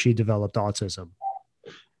he or she developed autism.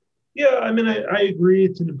 Yeah, I mean, I agree.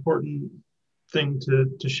 It's an important thing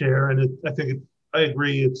to share, and I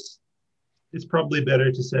agree. It's probably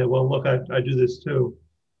better to say, well, look, I do this too.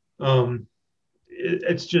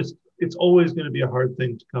 It's always going to be a hard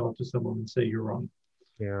thing to come up to someone and say you're wrong.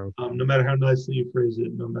 Yeah. No matter how nicely you phrase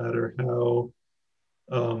it, no matter how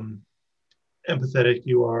empathetic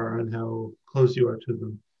you are and how close you are to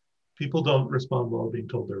them, people don't respond well being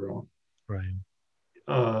told they're wrong. Right.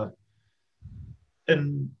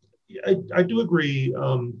 And I do agree.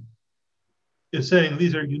 It's saying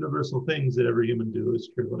these are universal things that every human do is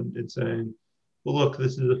true, and it's saying, well, look,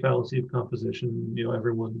 this is a fallacy of composition.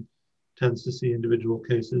 Everyone tends to see individual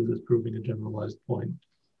cases as proving a generalized point.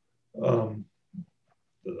 On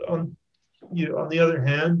the other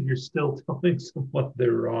hand, you're still telling someone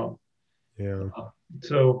they're wrong. Yeah.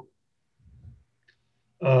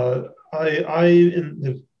 I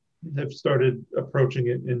have started approaching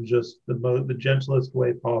it in just the gentlest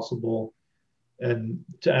way possible, and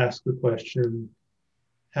to ask the question,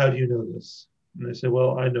 how do you know this? And they say,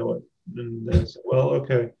 well, I know it. And they say, well,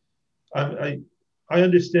 okay, I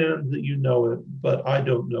understand that you know it, but I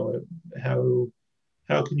don't know it.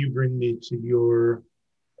 How can you bring me to your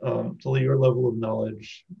level of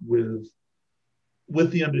knowledge with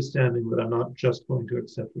the understanding that I'm not just going to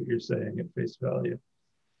accept what you're saying at face value?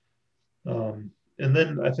 And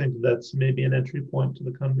then I think that's maybe an entry point to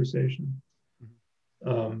the conversation.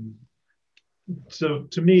 So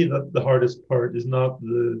to me, the hardest part is not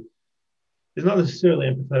necessarily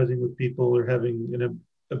empathizing with people or having an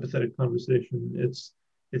empathetic conversation.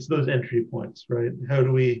 It's those entry points, right? How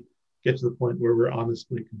do we get to the point where we're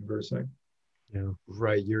honestly conversing? Yeah,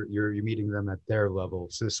 right. You're meeting them at their level,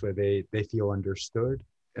 so this way they feel understood,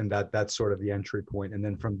 and that's sort of the entry point. And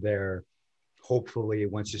then from there, hopefully,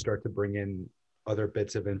 once you start to bring in other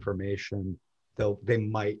bits of information, they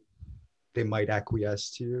might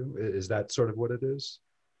acquiesce to you. Is that sort of what it is?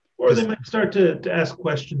 Or they might start to ask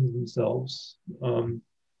questions themselves.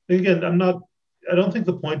 Again, I don't think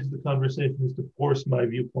the point of the conversation is to force my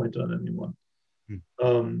viewpoint on anyone.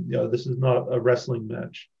 This is not a wrestling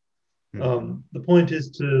match. The point is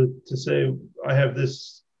to say, I have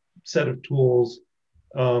this set of tools.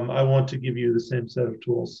 I want to give you the same set of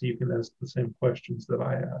tools so you can ask the same questions that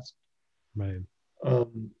I asked. Right. I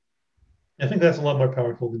think that's a lot more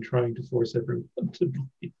powerful than trying to force everyone to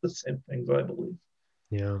believe the same things I believe.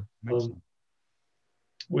 Yeah.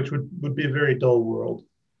 Which would be a very dull world.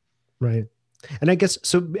 Right. And I guess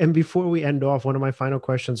so. And before we end off, one of my final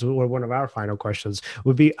questions, or one of our final questions,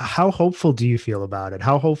 would be: how hopeful do you feel about it?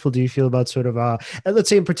 How hopeful do you feel about sort of, and let's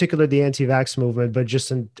say in particular the anti-vax movement, but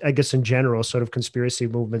just in, I guess in general, sort of conspiracy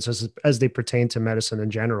movements as they pertain to medicine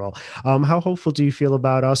in general? How hopeful do you feel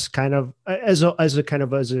about us, kind of as a kind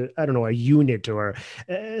of as a, I don't know, a unit, or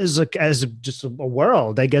as just a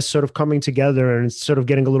world, I guess, sort of coming together and sort of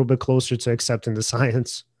getting a little bit closer to accepting the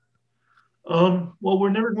science? Well, we're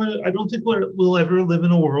never going to, I don't think we'll ever live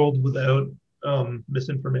in a world without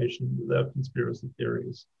misinformation, without conspiracy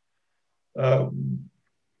theories. Um,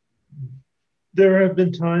 there have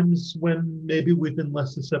been times when maybe we've been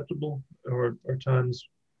less susceptible, or times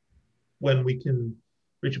when we can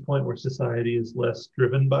reach a point where society is less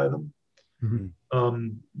driven by them. Mm-hmm.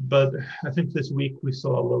 But I think this week we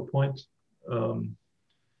saw a low point,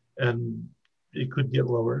 and it could get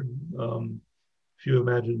lower. If you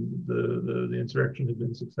imagine the insurrection had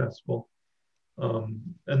been successful,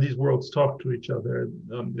 and these worlds talked to each other,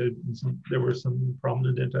 there were some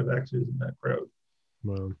prominent anti-vaxxers in that crowd.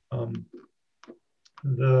 Wow.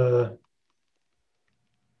 The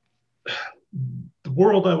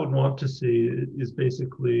world I would want to see is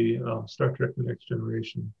basically Star Trek: The Next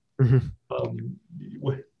Generation. Mm-hmm.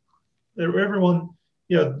 Everyone,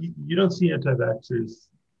 you don't see anti-vaxxers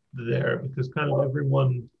there because kind of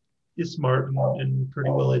everyone is smart and pretty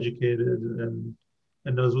well educated and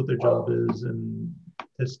knows what their job is and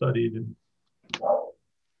has studied. And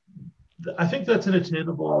I think that's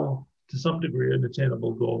to some degree, an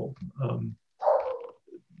attainable goal.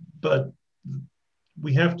 But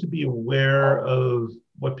we have to be aware of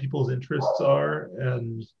what people's interests are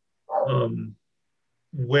and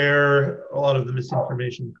where a lot of the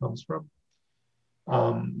misinformation comes from.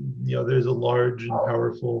 There's a large and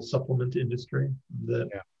powerful supplement industry that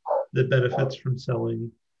benefits from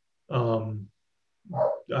selling, I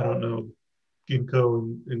don't know,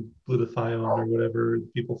 ginkgo and glutathione or whatever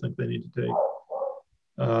people think they need to take,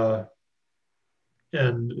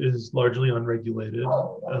 and is largely unregulated.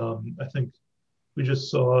 I think we just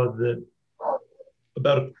saw that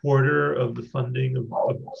about a quarter of the funding of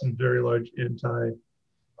some very large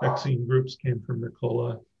anti-vaccine groups came from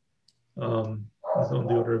Mercola. It's on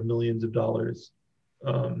the order of millions of dollars.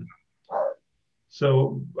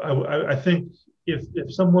 So I think if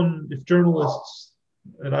journalists,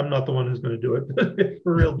 and I'm not the one who's going to do it, but if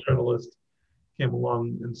a real journalist came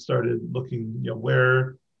along and started looking,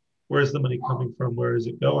 where's the money coming from, where is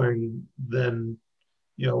it going, then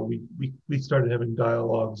we started having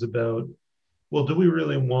dialogues about, well, do we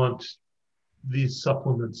really want these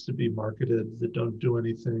supplements to be marketed that don't do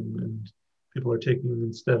anything and people are taking them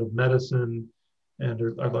instead of medicine and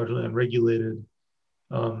are largely unregulated?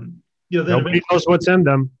 Nobody knows what's in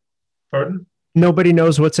them. Pardon? Nobody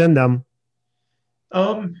knows what's in them.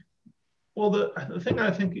 Well, the thing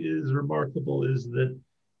I think is remarkable is that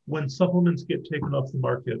when supplements get taken off the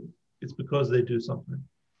market, it's because they do something.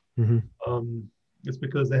 Mm-hmm. It's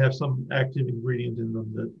because they have some active ingredient in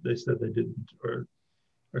them that they said they didn't, or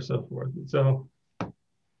so forth. So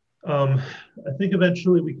I think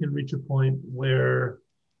eventually we can reach a point where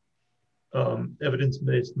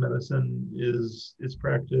evidence-based medicine is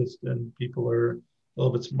practiced and people are a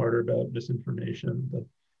little bit smarter about misinformation. But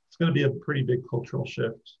it's going to be a pretty big cultural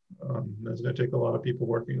shift. It's going to take a lot of people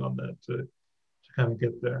working on that to kind of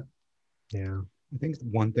get there. Yeah. I think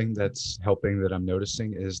one thing that's helping that I'm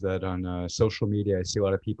noticing is that on social media, I see a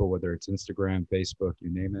lot of people, whether it's Instagram, Facebook, you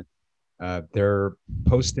name it, they're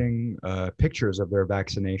posting pictures of their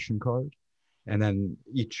vaccination card. And then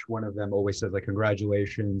each one of them always says, like,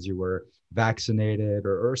 congratulations, you were vaccinated,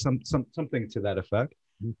 or something to that effect.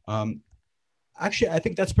 Actually, I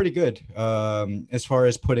think that's pretty good as far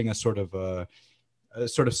as putting a sort of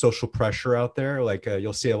social pressure out there. Like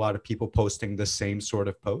you'll see a lot of people posting the same sort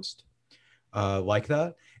of post like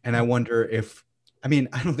that. And I wonder I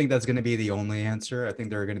don't think that's going to be the only answer. I think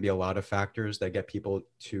there are going to be a lot of factors that get people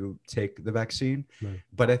to take the vaccine. Right.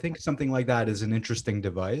 But I think something like that is an interesting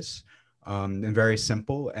device and very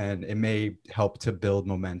simple, and it may help to build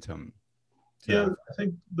momentum. Yeah, I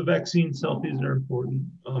think the vaccine selfies are important.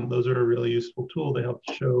 Those are a really useful tool. They help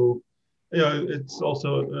to show, it's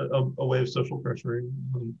also a way of social pressuring.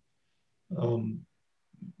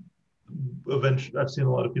 Eventually, I've seen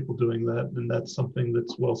a lot of people doing that, and that's something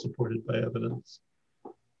that's well supported by evidence.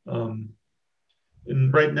 And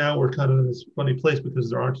right now, we're kind of in this funny place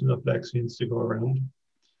because there aren't enough vaccines to go around.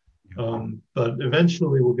 But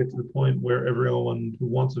eventually, we'll get to the point where everyone who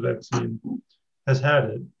wants a vaccine has had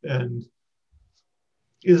it. And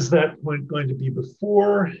is that point going to be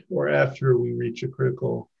before or after we reach a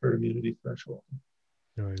critical herd immunity threshold?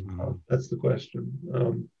 Right. That's the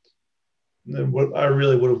question. And what I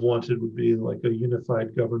really would have wanted would be like a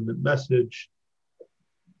unified government message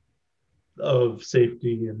of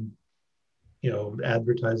safety and,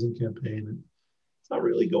 advertising campaign. And it's not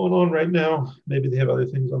really going on right now. Maybe they have other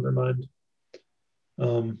things on their mind.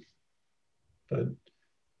 But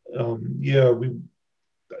yeah,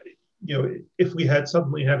 if we had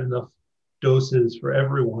suddenly had enough doses for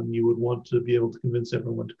everyone, you would want to be able to convince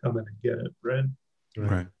everyone to come in and get it, right?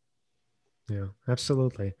 Right. Yeah,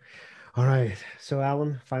 absolutely. All right. So,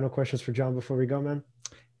 Alan, final questions for John before we go, man?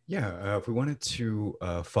 Yeah, if we wanted to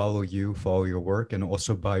follow your work, and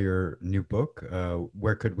also buy your new book,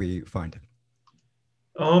 where could we find it?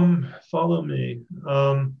 Follow me.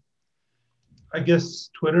 I guess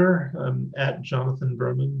Twitter, at Jonathan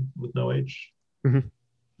Berman with no H. Mhm.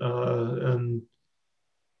 And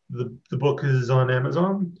the book is on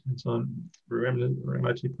Amazon. It's on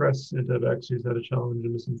MIT Press. Anti-vaxxers: How to Challenge a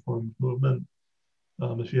Misinformed Movement.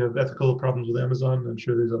 If you have ethical problems with Amazon, I'm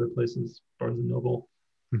sure there's other places, Barnes and Noble,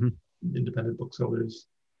 Mhm. independent booksellers.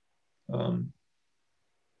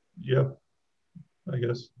 Yeah, I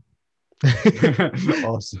guess.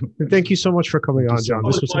 Awesome. Thank you so much for coming Thank you on, so John.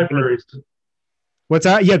 much. This was Libraries. What's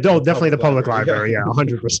that? Yeah, no, The definitely the public public library. library, Yeah, yeah.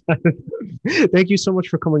 100%. Thank you so much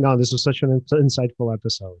for coming on. This was such an insightful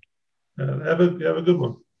episode. Have a good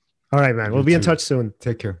one. All right, man. We'll You be in too. touch soon.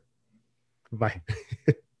 Take care. Bye.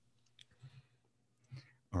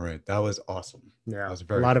 All right, that was awesome. Yeah, That was a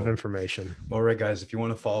very lot of cool. information. All right, guys, if you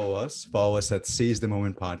want to follow us at Seize the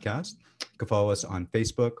Moment Podcast. You can follow us on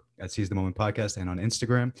Facebook at Seize the Moment Podcast and on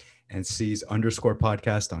Instagram and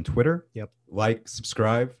Seize_podcast on Twitter. Yep. Like,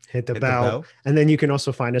 subscribe, Hit the bell. And then you can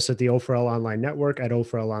also find us at the O4L Online Network at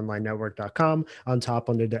O4LOnlineNetwork.com on top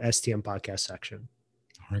under the STM podcast section.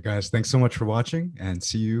 All right, guys, thanks so much for watching, and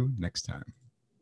see you next time.